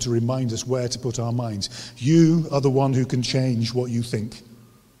goes on to remind us where to put our minds. You are the one who can change what you think.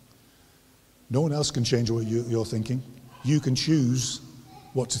 No one else can change what you're thinking. You can choose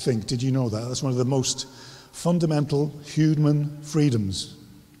what to think. Did you know that? That's one of the most fundamental human freedoms,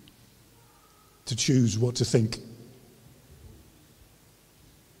 to choose what to think.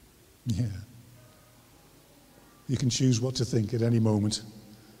 Yeah. You can choose what to think at any moment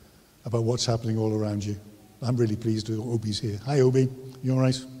about what's happening all around you. I'm really pleased that Obi's here. Hi, Obi. You all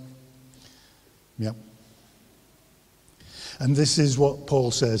right? Yep. And this is what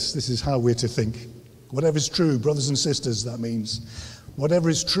Paul says. This is how we're to think. Whatever is true, brothers and sisters, that means. Whatever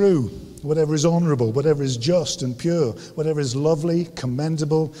is true, whatever is honorable, whatever is just and pure, whatever is lovely,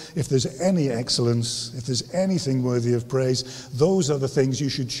 commendable, if there's any excellence, if there's anything worthy of praise, those are the things you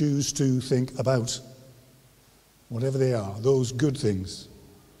should choose to think about. Whatever they are, those good things.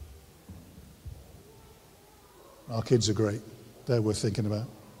 Our kids are great. They're worth thinking about.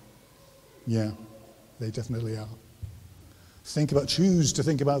 Yeah, they definitely are. Choose to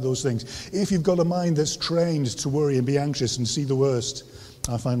think about those things. If you've got a mind that's trained to worry and be anxious and see the worst,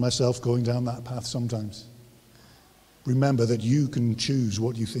 I find myself going down that path sometimes. Remember that you can choose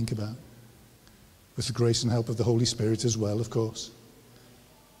what you think about, with the grace and help of the Holy Spirit as well, of course.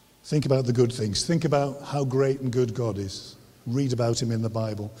 Think about the good things. Think about how great and good God is. Read about him in the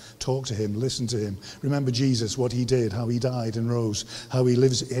Bible. Talk to him. Listen to him. Remember Jesus, what he did, how he died and rose, how he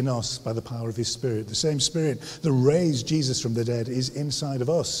lives in us by the power of his Spirit. The same Spirit that raised Jesus from the dead is inside of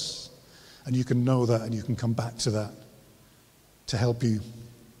us. And you can know that and you can come back to that to help you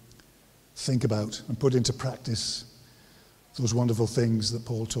think about and put into practice those wonderful things that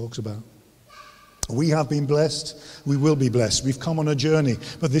Paul talks about. We have been blessed. We will be blessed. We've come on a journey,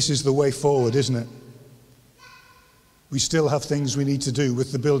 but this is the way forward, isn't it? We still have things we need to do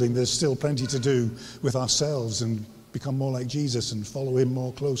with the building. There's still plenty to do with ourselves and become more like Jesus and follow him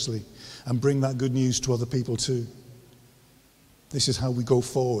more closely and bring that good news to other people too. This is how we go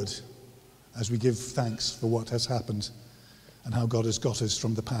forward as we give thanks for what has happened and how God has got us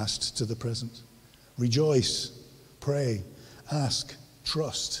from the past to the present. Rejoice, pray, ask,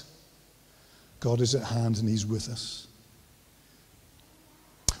 trust. God is at hand and he's with us.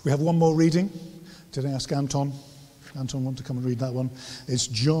 We have one more reading. Did I ask Anton? Anton, want to come and read that one? It's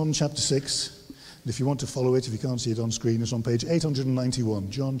John chapter 6. And if you want to follow it, if you can't see it on screen, it's on page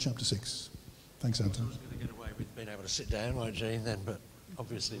 891. John chapter 6. Thanks, Anton. I was going to get away with being able to sit down, right, Gene, then, but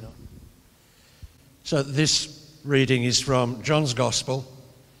obviously not. So this reading is from John's Gospel,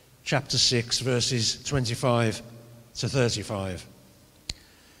 chapter 6, verses 25 to 35.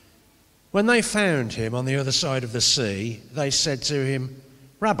 When they found him on the other side of the sea, they said to him,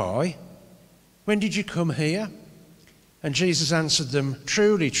 "Rabbi, when did you come here?" And Jesus answered them,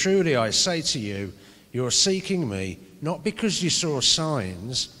 "Truly, truly, I say to you, you are seeking me, not because you saw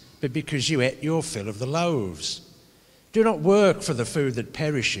signs, but because you ate your fill of the loaves. Do not work for the food that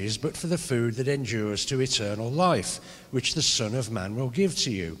perishes, but for the food that endures to eternal life, which the Son of Man will give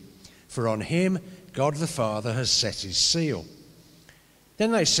to you. For on him God the Father has set his seal."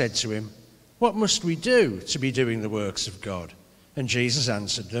 Then they said to him, "What must we do to be doing the works of God?" And Jesus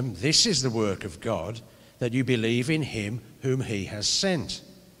answered them, "This is the work of God, that you believe in him whom he has sent."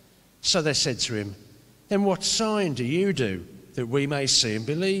 So they said to him, "Then what sign do you do, that we may see and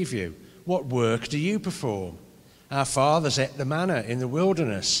believe you? What work do you perform? Our fathers ate the manna in the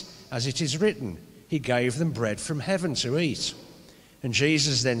wilderness, as it is written, he gave them bread from heaven to eat." And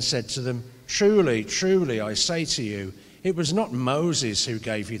Jesus then said to them, "Truly, truly, I say to you, it was not Moses who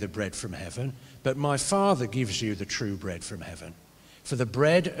gave you the bread from heaven, but my Father gives you the true bread from heaven. For the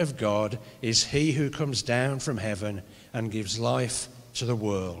bread of God is he who comes down from heaven and gives life to the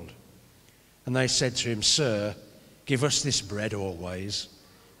world." And they said to him, Sir, give us this bread always.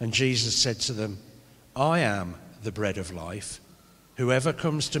 And Jesus said to them, I am the bread of life. Whoever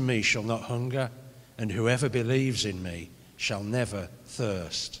comes to me shall not hunger, and whoever believes in me shall never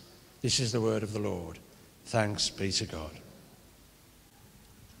thirst. This is the word of the Lord. Thanks be to God.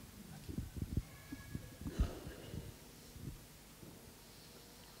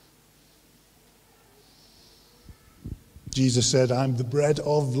 Jesus said, I'm the bread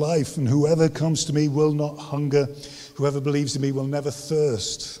of life, and whoever comes to me will not hunger. Whoever believes in me will never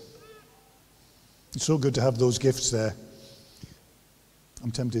thirst. It's so good to have those gifts there.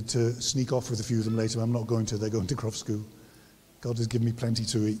 I'm tempted to sneak off with a few of them later, but I'm not going to. They're going to Croft School. God has given me plenty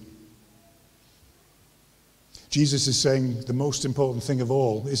to eat. Jesus is saying the most important thing of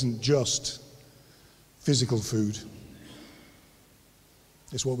all isn't just physical food.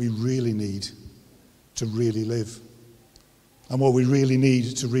 It's what we really need to really live. And what we really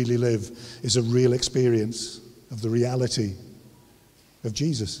need to really live is a real experience of the reality of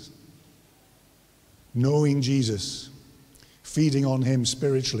Jesus. Knowing Jesus, feeding on him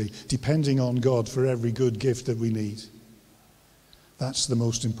spiritually, depending on God for every good gift that we need. That's the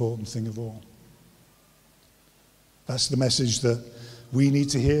most important thing of all. That's the message that we need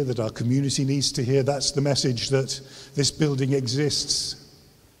to hear, that our community needs to hear. That's the message that this building exists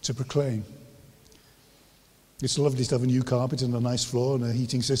to proclaim. It's lovely to have a new carpet and a nice floor and a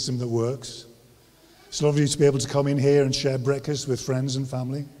heating system that works. It's lovely to be able to come in here and share breakfast with friends and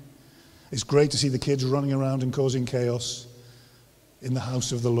family. It's great to see the kids running around and causing chaos in the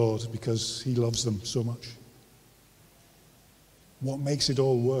house of the Lord because he loves them so much. What makes it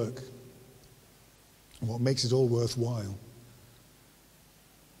all work, what makes it all worthwhile,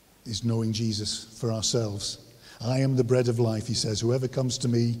 is knowing Jesus for ourselves. I am the bread of life, he says. Whoever comes to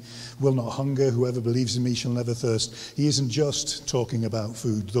me will not hunger. Whoever believes in me shall never thirst. He isn't just talking about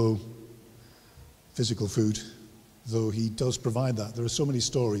food, though physical food, though he does provide that. There are so many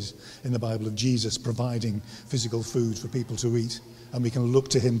stories in the Bible of Jesus providing physical food for people to eat, and we can look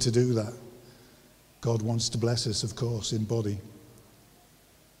to him to do that. God wants to bless us, of course, in body.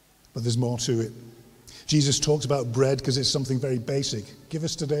 But there's more to it. Jesus talked about bread because it's something very basic. Give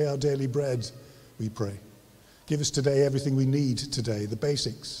us today our daily bread, we pray. Give us today everything we need today, the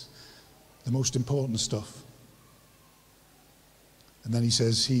basics, the most important stuff. And then he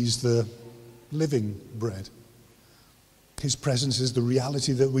says he's the living bread. His presence is the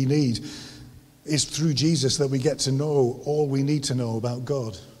reality that we need. It's through Jesus that we get to know all we need to know about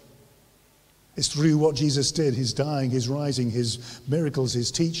God. It's through what Jesus did, his dying, his rising, his miracles,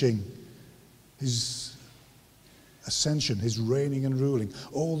 his teaching, his ascension, his reigning and ruling.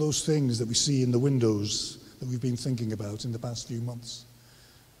 All those things that we see in the windows that we've been thinking about in the past few months.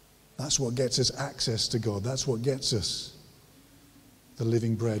 That's what gets us access to God. That's what gets us the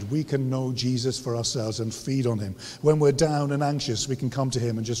living bread. We can know Jesus for ourselves and feed on him. When we're down and anxious, we can come to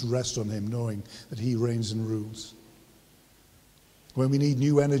him and just rest on him, knowing that he reigns and rules. When we need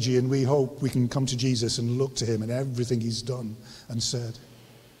new energy and we hope, we can come to Jesus and look to him and everything he's done and said,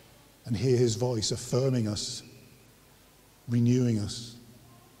 and hear his voice affirming us, renewing us.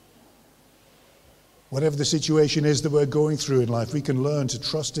 Whatever the situation is that we're going through in life, we can learn to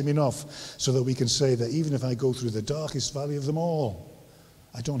trust him enough so that we can say that even if I go through the darkest valley of them all,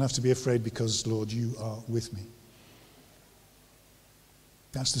 I don't have to be afraid because, Lord, you are with me.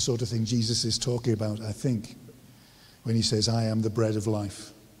 That's the sort of thing Jesus is talking about, I think, when he says, I am the bread of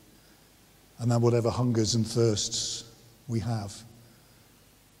life. And that whatever hungers and thirsts we have,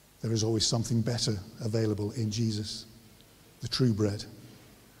 there is always something better available in Jesus, the true bread,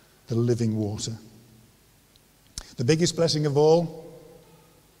 the living water. The biggest blessing of all,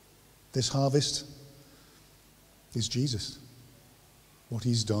 this harvest, is Jesus. What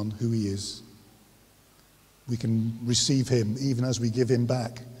he's done, who he is. We can receive him even as we give him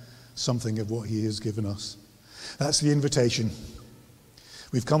back something of what he has given us. That's the invitation.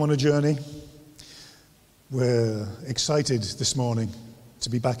 We've come on a journey. We're excited this morning to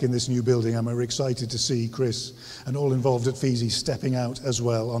be back in this new building, and we're excited to see Chris and all involved at Pheasey stepping out as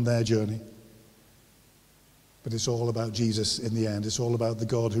well on their journey. But it's all about Jesus in the end. It's all about the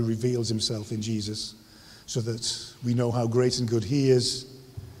God who reveals himself in Jesus so that we know how great and good he is.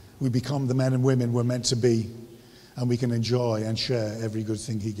 We become the men and women we're meant to be, and we can enjoy and share every good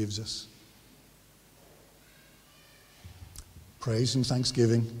thing he gives us. Praise and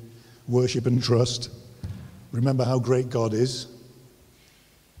thanksgiving, worship and trust. Remember how great God is.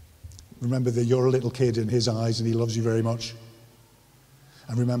 Remember that you're a little kid in his eyes and he loves you very much.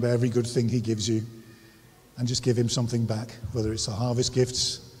 And remember every good thing he gives you. And just give him something back, whether it's the harvest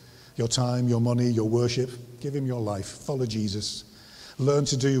gifts, your time, your money, your worship. Give him your life. Follow Jesus. Learn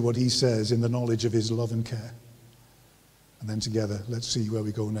to do what he says in the knowledge of his love and care. And then together, let's see where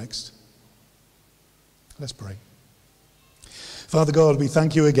we go next. Let's pray. Father God, we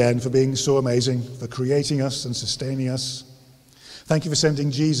thank you again for being so amazing, for creating us and sustaining us. Thank you for sending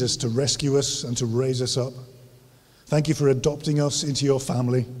Jesus to rescue us and to raise us up. Thank you for adopting us into your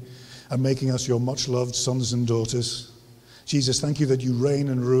family and making us your much-loved sons and daughters. Jesus, thank you that you reign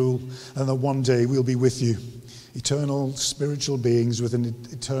and rule and that one day we'll be with you, eternal spiritual beings with an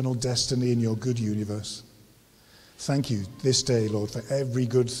eternal destiny in your good universe. Thank you this day, Lord, for every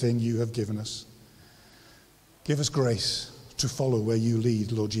good thing you have given us. Give us grace to follow where you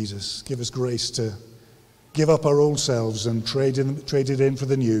lead, Lord Jesus. Give us grace to give up our old selves and trade it in for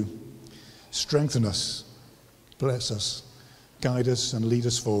the new. Strengthen us, bless us, guide us and lead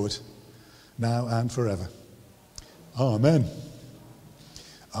us forward, now and forever. Amen.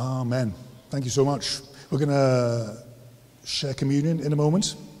 Amen. Thank you so much. We're going to share communion in a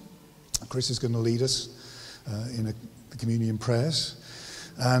moment. Chris is going to lead us in the communion prayers.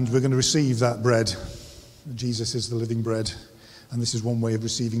 And we're going to receive that bread. Jesus is the living bread. And this is one way of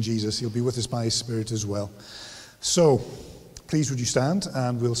receiving Jesus. He'll be with us by his Spirit as well. So, please would you stand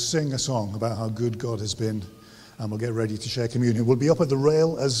and we'll sing a song about how good God has been. And we'll get ready to share communion. We'll be up at the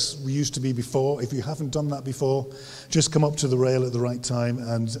rail as we used to be before. If you haven't done that before, just come up to the rail at the right time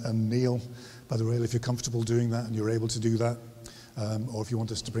and kneel by the rail if you're comfortable doing that and you're able to do that. Or if you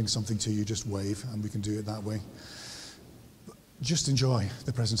want us to bring something to you, just wave and we can do it that way. Just enjoy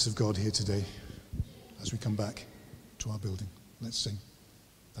the presence of God here today as we come back to our building. Let's sing.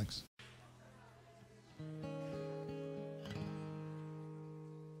 Thanks.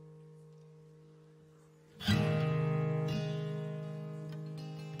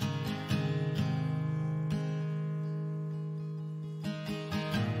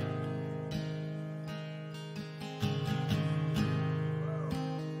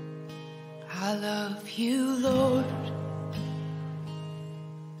 I love you, Lord.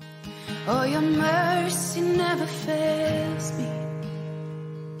 Oh, your mercy never fails me.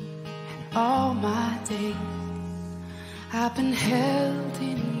 And all my days I've been held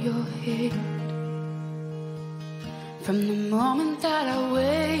in your hand. From the moment that I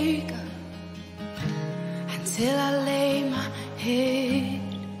wake up until I lay my head,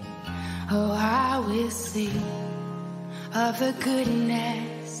 oh, I will sing of the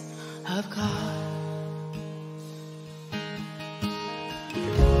goodness of God.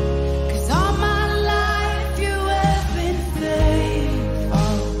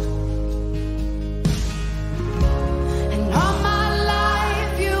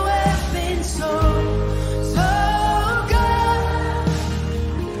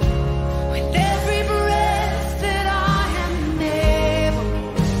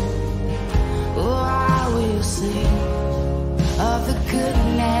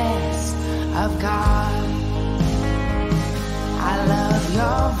 Of God, I love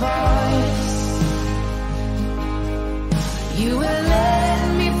your voice. You will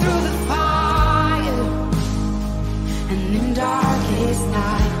lead me through the fire, and in darkest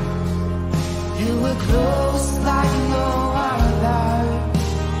night, you were close like no other.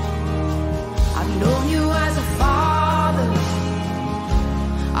 I've known you as a father,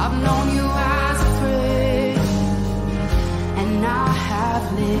 I've known you as a friend, and I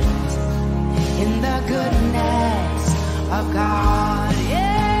have lived in the goodness of God,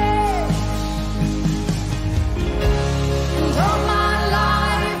 yeah. And all my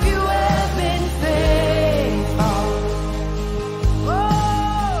life you have been faithful.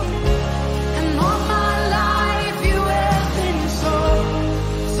 Oh, and all my life you have been so,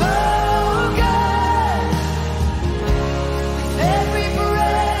 so good. With every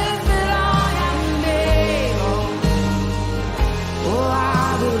breath that I am able, oh,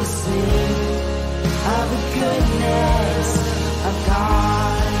 I will sing of the goodness of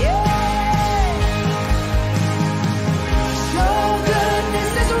God, yeah. Your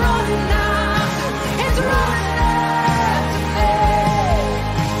goodness is running after, it's running after me.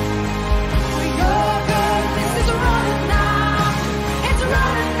 Your goodness is running after, it's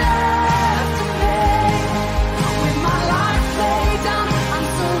running after me. With my life laid down, I'm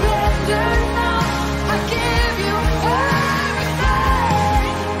surrendered now. I give you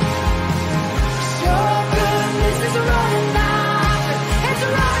everything. Your goodness is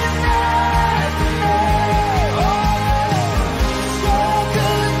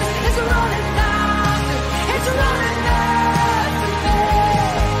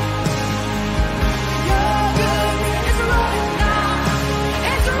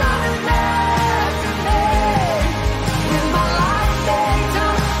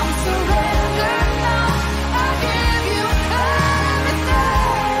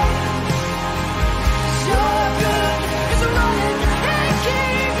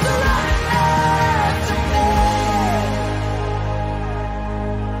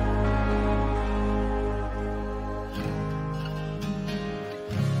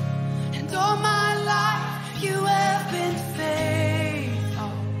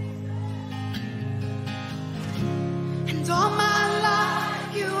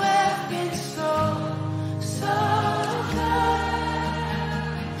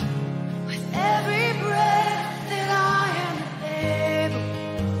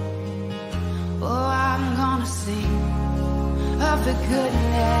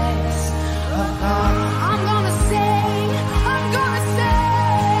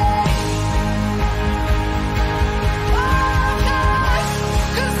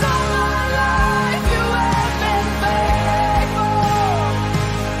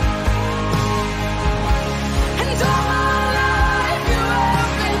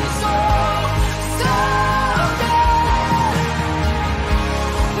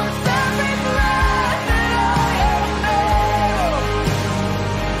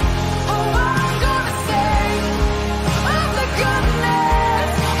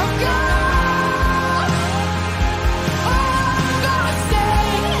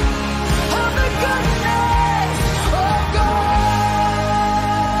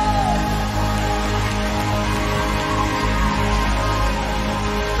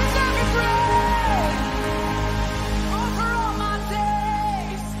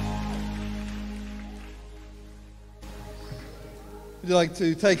you like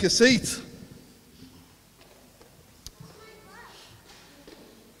to take a seat?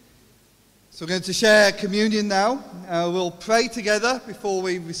 So we're going to share communion now. We'll pray together before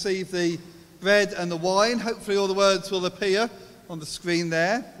we receive the bread and the wine. Hopefully all the words will appear on the screen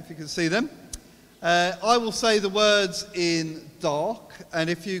there, if you can see them. I will say the words in dark, and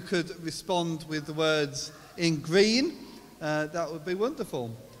if you could respond with the words in green, that would be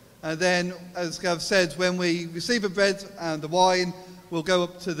wonderful. And then, as Gav said, when we receive the bread and the wine, we'll go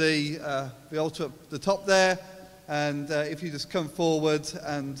up to the altar at the top there, and if you just come forward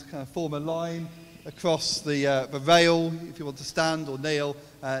and kind of form a line across the rail, if you want to stand or kneel,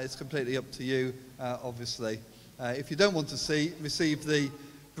 it's completely up to you, obviously. If you don't want to receive the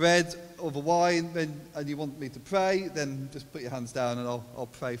bread or the wine, and you want me to pray, then just put your hands down and I'll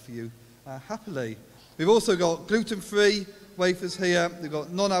pray for you happily. We've also got gluten-free wafers here. We've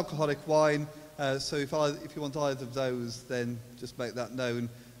got non-alcoholic wine. So if you want either of those, then just make that known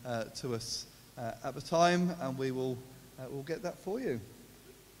to us at the time, and we'll get that for you.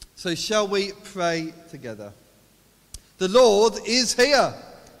 So shall we pray together? The Lord is here.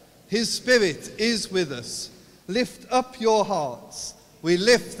 His Spirit is with us. Lift up your hearts. We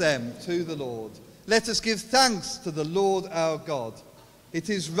lift them to the Lord. Let us give thanks to the Lord our God. It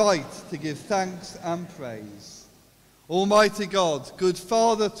is right to give thanks and praise. Almighty God, good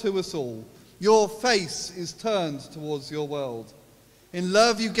Father to us all, your face is turned towards your world. In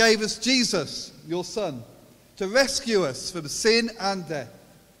love you gave us Jesus, your Son, to rescue us from sin and death.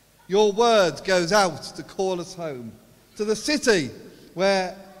 Your word goes out to call us home, to the city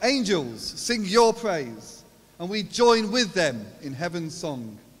where angels sing your praise, and we join with them in heaven's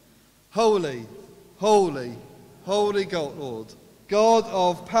song. Holy, holy, holy God, Lord, God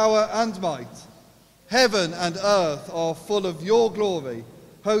of power and might, heaven and earth are full of your glory.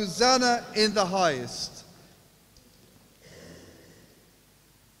 Hosanna in the highest.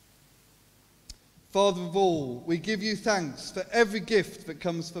 Father of all, we give you thanks for every gift that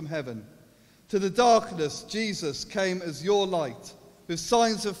comes from heaven. To the darkness, Jesus came as your light, with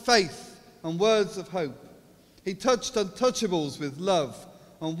signs of faith and words of hope. He touched untouchables with love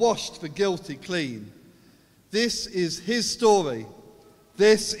and washed the guilty clean. This is his story.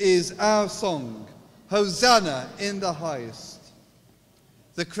 This is our song. Hosanna in the highest.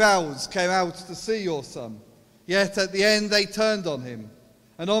 The crowds came out to see your Son, yet at the end they turned on him.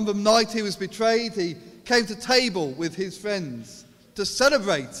 And on the night he was betrayed, he came to table with his friends to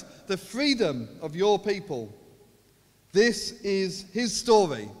celebrate the freedom of your people. This is his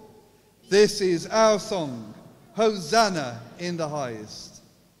story. This is our song. Hosanna in the highest.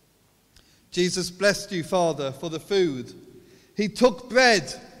 Jesus blessed you, Father, for the food. He took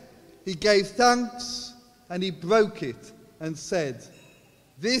bread, he gave thanks, and he broke it and said,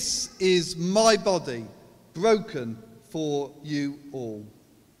 "This is my body, broken for you all."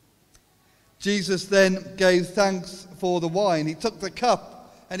 Jesus then gave thanks for the wine. He took the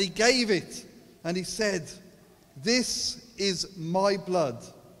cup and he gave it, and he said, "This is my blood,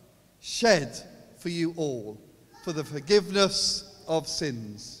 shed for you all, for the forgiveness of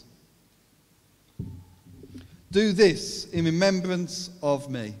sins. Do this in remembrance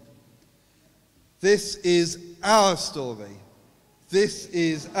of me." This is our story. This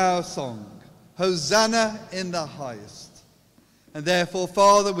is our song. Hosanna in the highest. And therefore,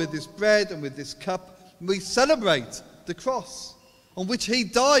 Father, with this bread and with this cup, we celebrate the cross on which he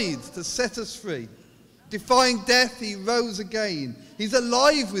died to set us free. Defying death, he rose again. He's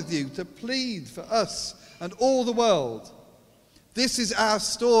alive with you to plead for us and all the world. This is our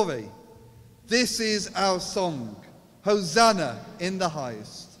story. This is our song. Hosanna in the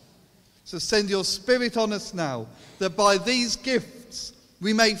highest. So send your Spirit on us now, that by these gifts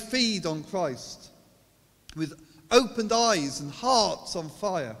we may feed on Christ. With opened eyes and hearts on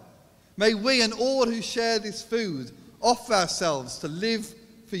fire, may we and all who share this food offer ourselves to live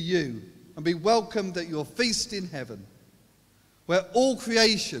for you and be welcomed at your feast in heaven, where all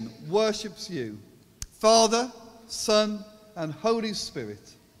creation worships you, Father, Son, and Holy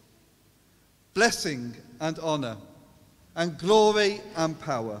Spirit. Blessing and honour and glory and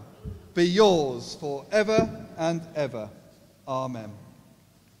power be yours forever and ever. Amen.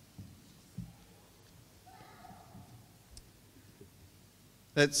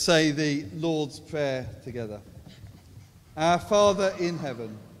 Let's say the Lord's Prayer together. Our Father in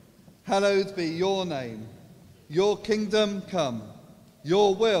heaven, hallowed be your name. Your kingdom come,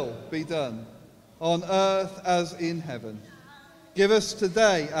 your will be done, on earth as in heaven. Give us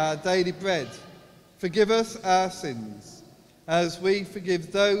today our daily bread. Forgive us our sins, as we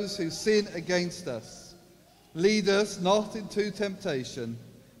forgive those who sin against us. Lead us not into temptation,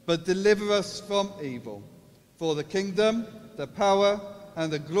 but deliver us from evil. For the kingdom, the power,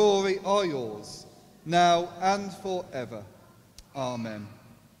 and the glory are yours, now and forever. Amen.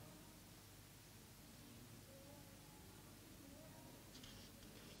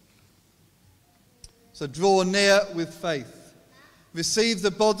 So draw near with faith. Receive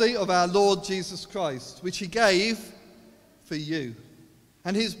the body of our Lord Jesus Christ, which he gave for you,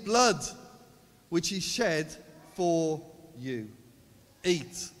 and his blood, which he shed for you.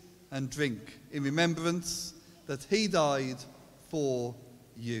 Eat and drink in remembrance that he died for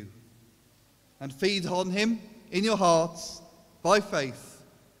you. And feed on him in your hearts by faith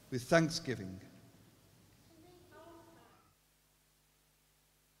with thanksgiving.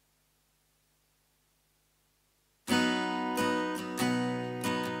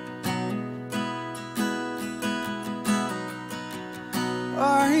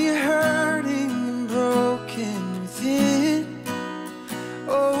 Are you hurting and broken within?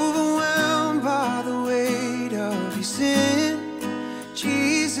 Overwhelmed by the weight of your sin?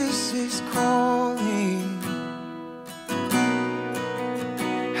 Jesus is calling.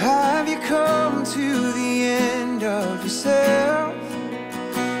 Have you come to the end of yourself?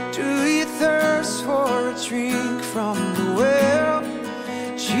 Do you thirst for a drink from the well?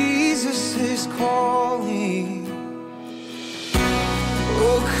 Jesus is calling.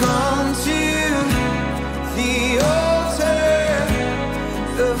 Oh, come to the altar.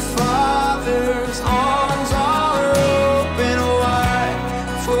 The Father's arms are open wide.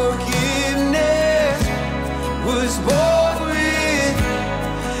 Forgiveness was bought with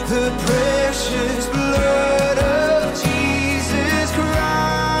the precious blood of Jesus Christ.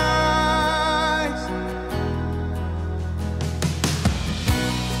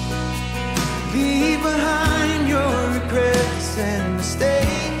 Leave behind your regrets and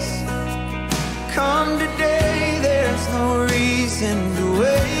mistakes. Come today, there's no reason to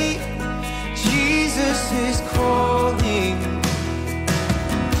wait. Jesus is calling.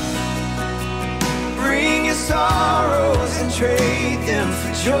 Bring your sorrows and trade them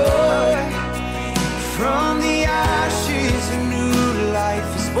for joy. From the ashes a new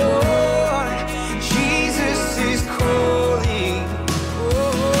life is born. Jesus is calling.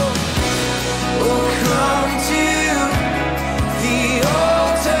 Oh, come to the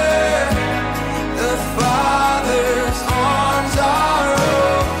altar. The Father's arms are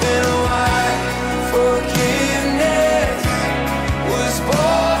open wide. Forgiveness was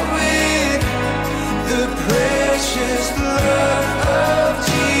bought with the precious blood of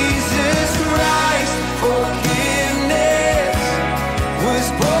Jesus Christ. Forgiveness was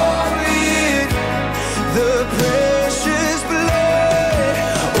bought with the precious blood.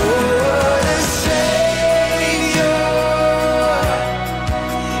 Oh, what a Savior!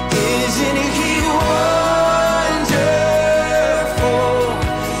 Isn't he wonderful?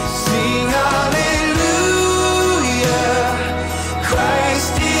 Sing hallelujah.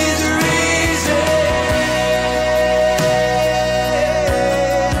 Christ is risen.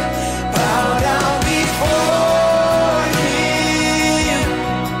 Bow down before him,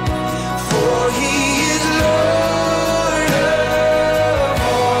 for he is Lord of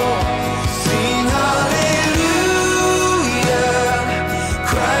all. Sing hallelujah.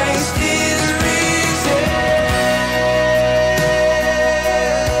 Christ is risen.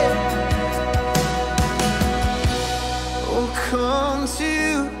 Oh, come to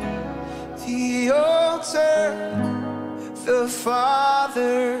the altar. The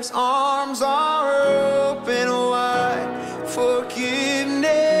Father's arms are open wide.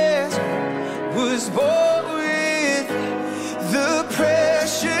 Forgiveness was bought with the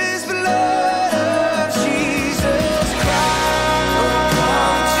precious blood of Jesus Christ.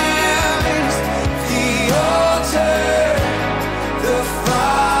 The altar. The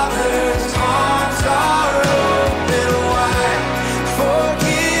Father's arms are open wide.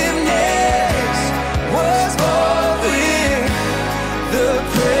 Forgiveness was bought with the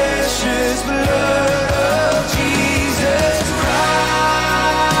precious blood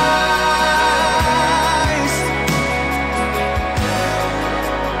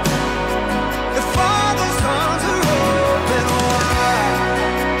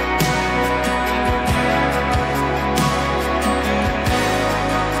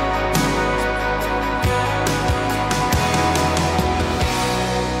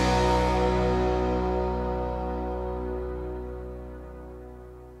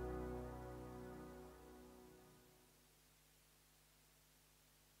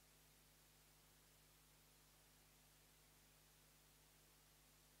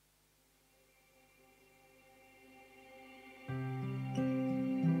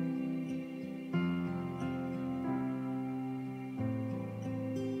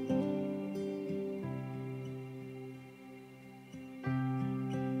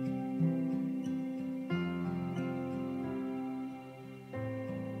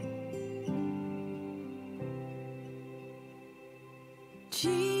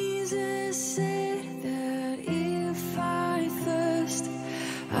Jesus said that if I thirst,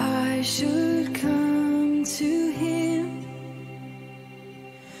 I should come to him.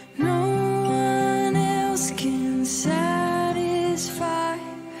 No one else can satisfy.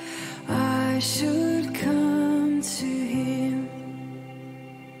 I should come to him.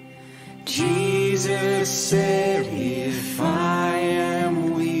 Jesus said, if I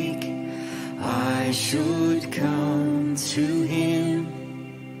am weak, I should come to him.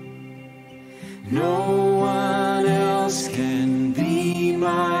 No one else can be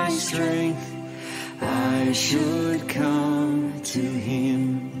my strength. I should come to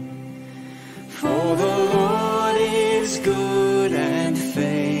him. For the Lord is good and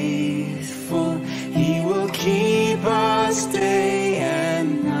faithful. He will keep us day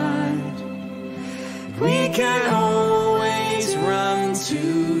and night. We can always run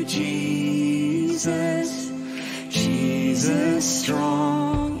to Jesus, Jesus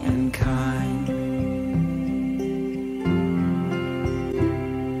strong and kind.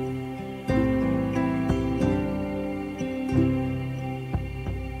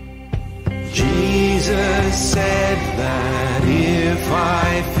 Jesus said that if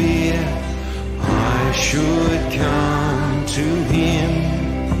I fear, I should come to him.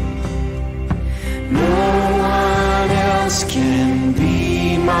 No one else can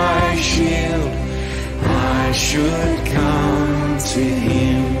be my shield. I should come to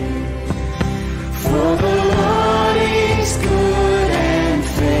him. For the Lord is good and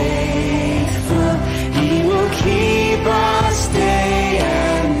faithful. He will keep us day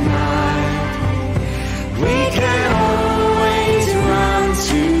and night. We can always run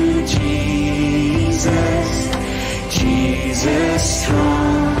to Jesus, Jesus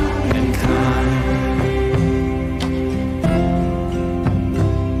strong and kind.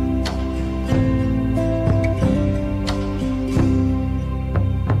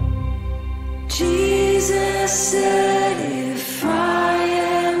 Jesus said, if I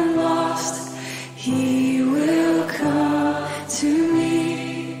am lost, he will come to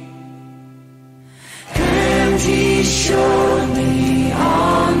me. And he showed me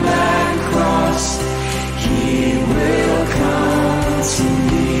on that cross, he will come to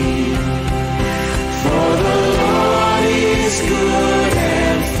me. For the Lord is good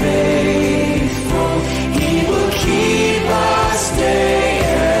and faithful. He will keep us day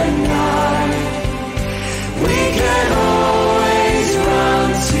and night. We can always run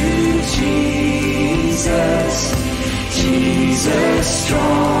to Jesus, Jesus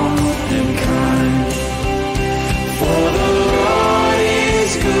strong and kind. For the Lord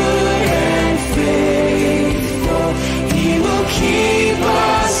is good and faithful. He will keep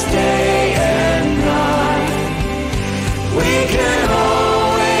us day and night. We can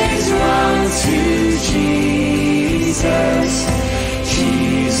always run to Jesus,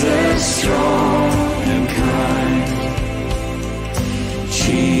 Jesus strong and kind.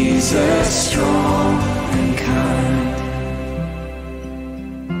 Jesus strong and kind.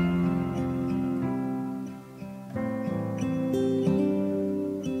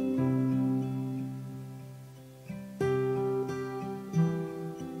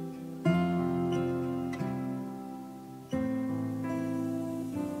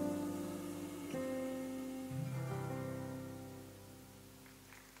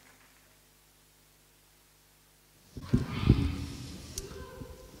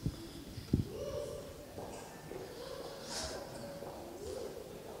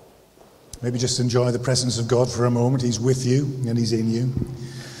 Maybe just enjoy the presence of God for a moment. He's with you and he's in you.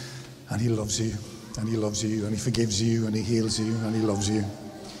 And he loves you. And he loves you. And he forgives you. And he heals you. And he loves you.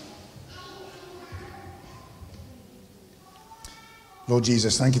 Lord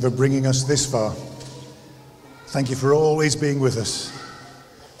Jesus, thank you for bringing us this far. Thank you for always being with us.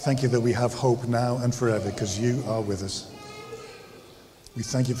 Thank you that we have hope now and forever because you are with us. We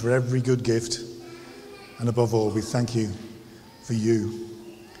thank you for every good gift. And above all, we thank you for you.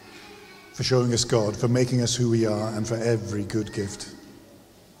 For showing us God, for making us who we are, and for every good gift.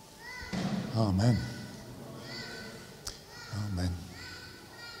 Amen. Amen.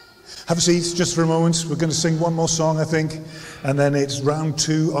 Have a seat just for a moment. We're going to sing one more song, I think, and then it's round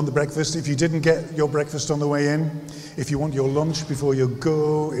 2 on the breakfast. If you didn't get your breakfast on the way in, if you want your lunch before you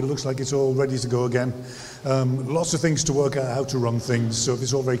go, it looks like it's all ready to go again. Lots of things to work out how to run things, so if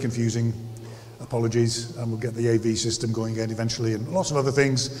it's all very confusing, apologies, and we'll get the AV system going again eventually, and lots of other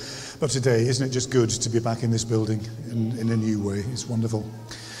things. But today, isn't it just good to be back in this building in a new way? It's wonderful.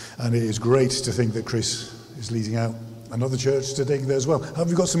 And it is great to think that Chris is leading out another church today there as well. Have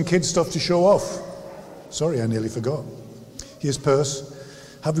we got some kids stuff to show off? Sorry, I nearly forgot. Here's Purse.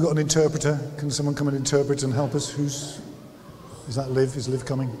 Have we got an interpreter? Can someone come and interpret and help us? Is that Liv? Is Liv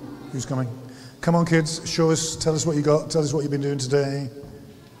coming? Who's coming? Come on, kids. Show us. Tell us what you got. Tell us what you've been doing today.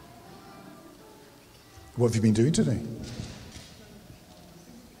 What have you been doing today?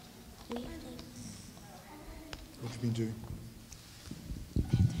 What have you been doing?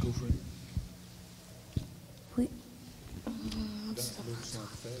 Go for it. That looks like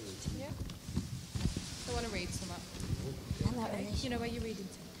fairies. Yeah. I want to read some up. Okay. You know where you're reading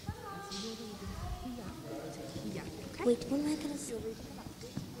to? Yeah. Okay. Wait, what am I going to say?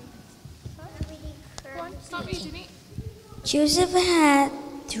 Go on, start reading it. Joseph had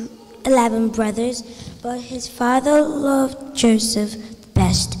 11 brothers, but his father loved Joseph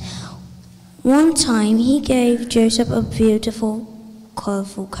best. One time he gave Joseph a beautiful,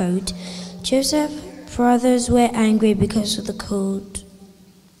 colorful coat. Joseph's brothers were angry because of the coat,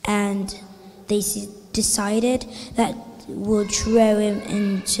 and they decided that would throw him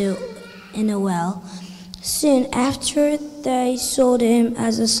in a well. Soon after, they sold him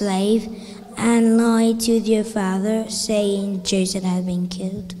as a slave and lied to their father, saying Joseph had been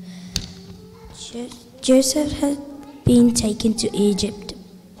killed. Joseph had been taken to Egypt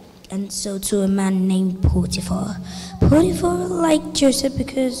and sold to a man named Potiphar. Potiphar liked Joseph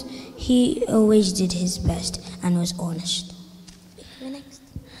because he always did his best and was honest. Next.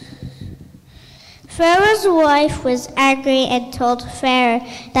 Pharaoh's wife was angry and told Pharaoh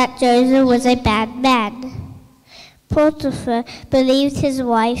that Joseph was a bad man. Potiphar believed his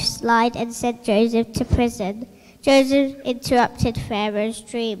wife's lie and sent Joseph to prison. Joseph interrupted Pharaoh's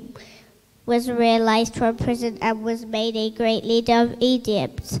dream, was realized from prison, and was made a great leader of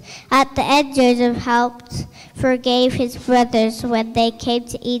Egypt. At the end, Joseph forgave his brothers when they came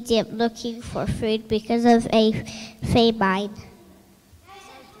to Egypt looking for food because of a famine.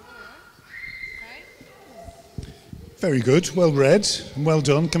 Very good. Well read and well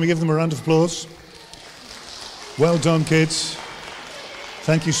done. Can we give them a round of applause? Well done, kids.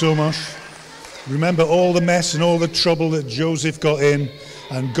 Thank you so much. Remember all the mess and all the trouble that Joseph got in,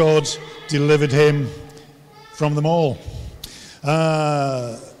 and God delivered him from them all.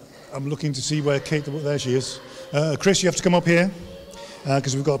 I'm looking to see where Kate, there she is. Chris, you have to come up here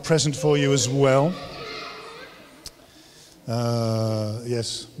because we've got a present for you as well.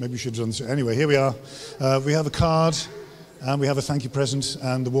 Yes, maybe we should have done this. Anyway, here we are. We have a card and we have a thank you present,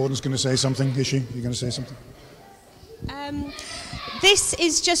 and the warden's going to say something. Is she? You're going to say something? This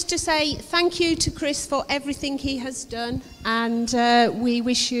is just to say thank you to Chris for everything he has done, and we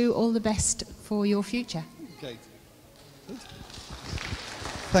wish you all the best for your future. Okay.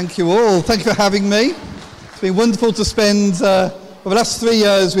 Thank you all. Thank you for having me. It's been wonderful to spend the last 3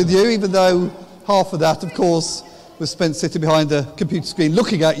 years with you, even though half of that, of course, was spent sitting behind a computer screen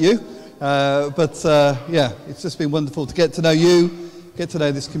looking at you. Yeah, it's just been wonderful to get to know you, get to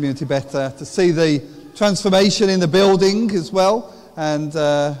know this community better, to see the transformation in the building as well. And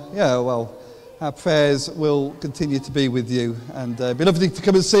yeah, well, our prayers will continue to be with you, and it'd be lovely to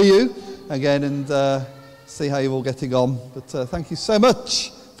come and see you again and see how you're all getting on. But thank you so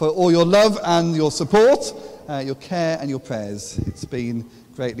much for all your love and your support, your care and your prayers. It's been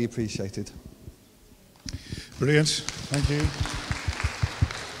greatly appreciated. Brilliant. Thank you.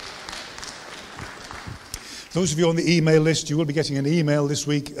 Those of you on the email list, you will be getting an email this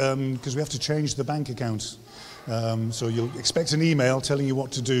week because we have to change the bank account. So you'll expect an email telling you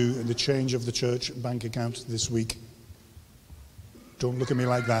what to do in the change of the church bank account this week. Don't look at me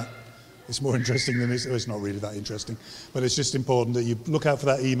like that. It's more interesting than this. It's not really that interesting, but it's just important that you look out for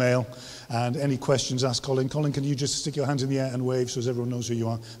that email, and any questions, ask Colin. Colin, can you just stick your hands in the air and wave so as everyone knows who you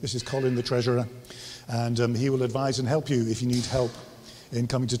are? This is Colin, the treasurer, and he will advise and help you if you need help in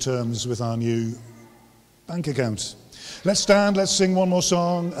coming to terms with our new bank account. Let's stand, let's sing one more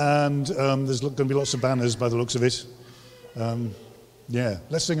song, and there's going to be lots of banners by the looks of it. Yeah,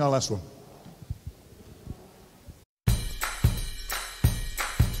 let's sing our last one.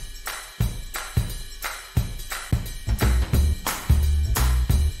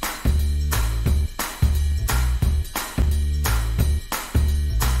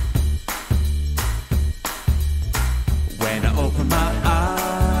 When I open my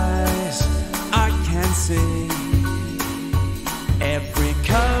eyes, I can see every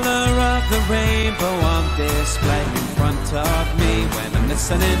color of the rainbow on display in front of me. When I'm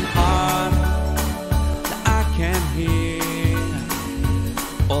listening hard, I can hear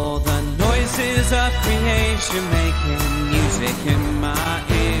all the noises of creation making music in my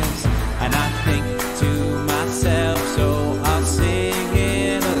ears. And I think to myself, so I'll sing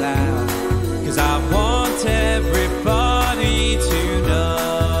it aloud, 'cause I want everybody to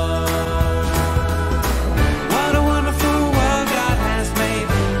know what a wonderful world God has made.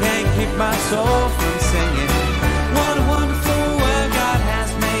 Can't keep my soul from singing. What a wonderful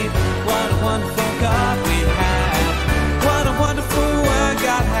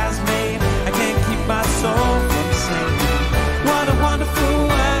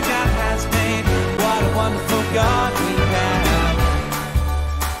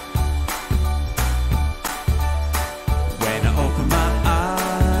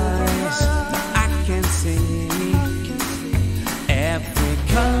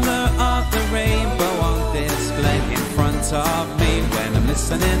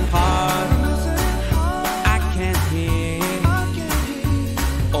listening hard. I can't hear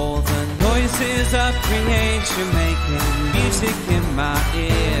all the noises of creation making music in my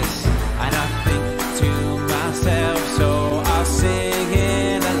ears. And I think to myself, so I'll sing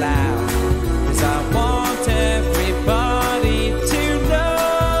it aloud, 'cause I want everybody to know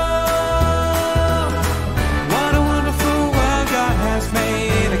what a wonderful world God has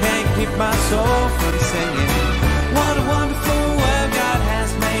made. I can't keep my soul from singing. What a wonderful world God has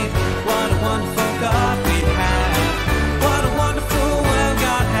made. What a wonderful God we have. What a wonderful world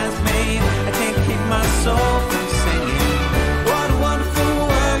God has made. I can't keep my soul from singing. What a wonderful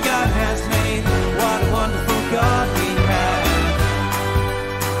world God has made. What a wonderful God we have.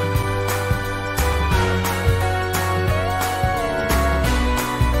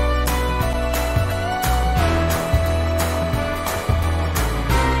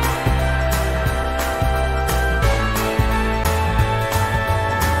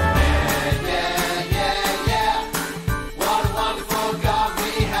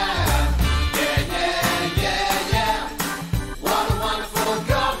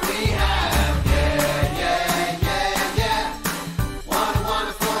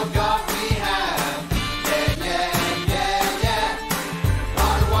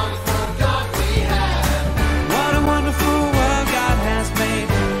 What a wonderful world God has made.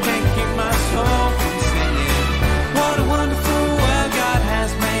 Can't keep my soul from singing. What a wonderful world God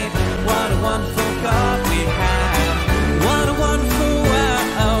has made. What a wonderful God we have. What a wonderful world.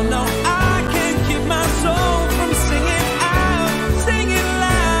 Oh no, I can't keep my soul from singing out, singing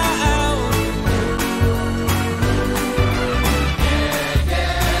loud.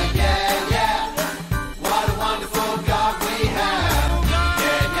 What a wonderful God we have.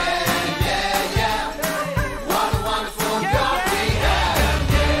 What a wonderful God we have.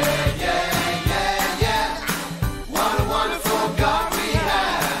 What a wonderful God we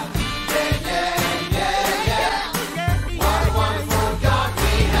have. What a wonderful God we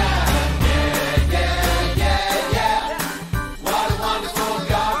have. What a wonderful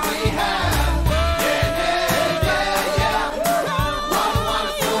God we have. What a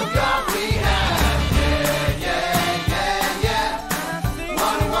wonderful God we have.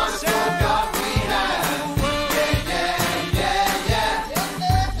 What a wonderful God we have.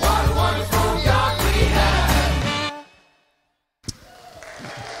 What a wonderful God we have.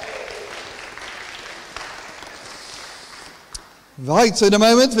 Right, so in a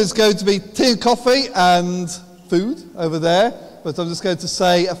moment there's going to be tea and coffee and food over there, but I'm just going to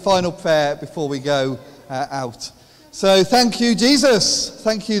say a final prayer before we go out. So thank you, Jesus.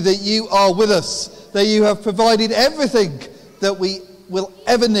 Thank you that you are with us, that you have provided everything that we will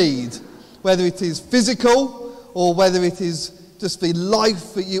ever need, whether it is physical or whether it is just the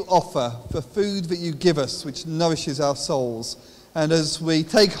life that you offer, the food that you give us, which nourishes our souls. And as we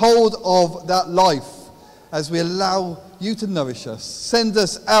take hold of that life, as we allow you to nourish us, send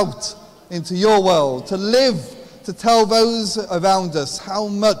us out into your world to live, to tell those around us how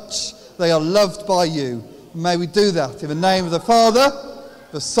much they are loved by you. May we do that in the name of the Father,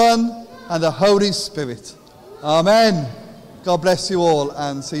 the Son, and the Holy Spirit. Amen. God bless you all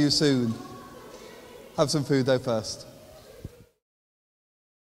and see you soon. Have some food though first.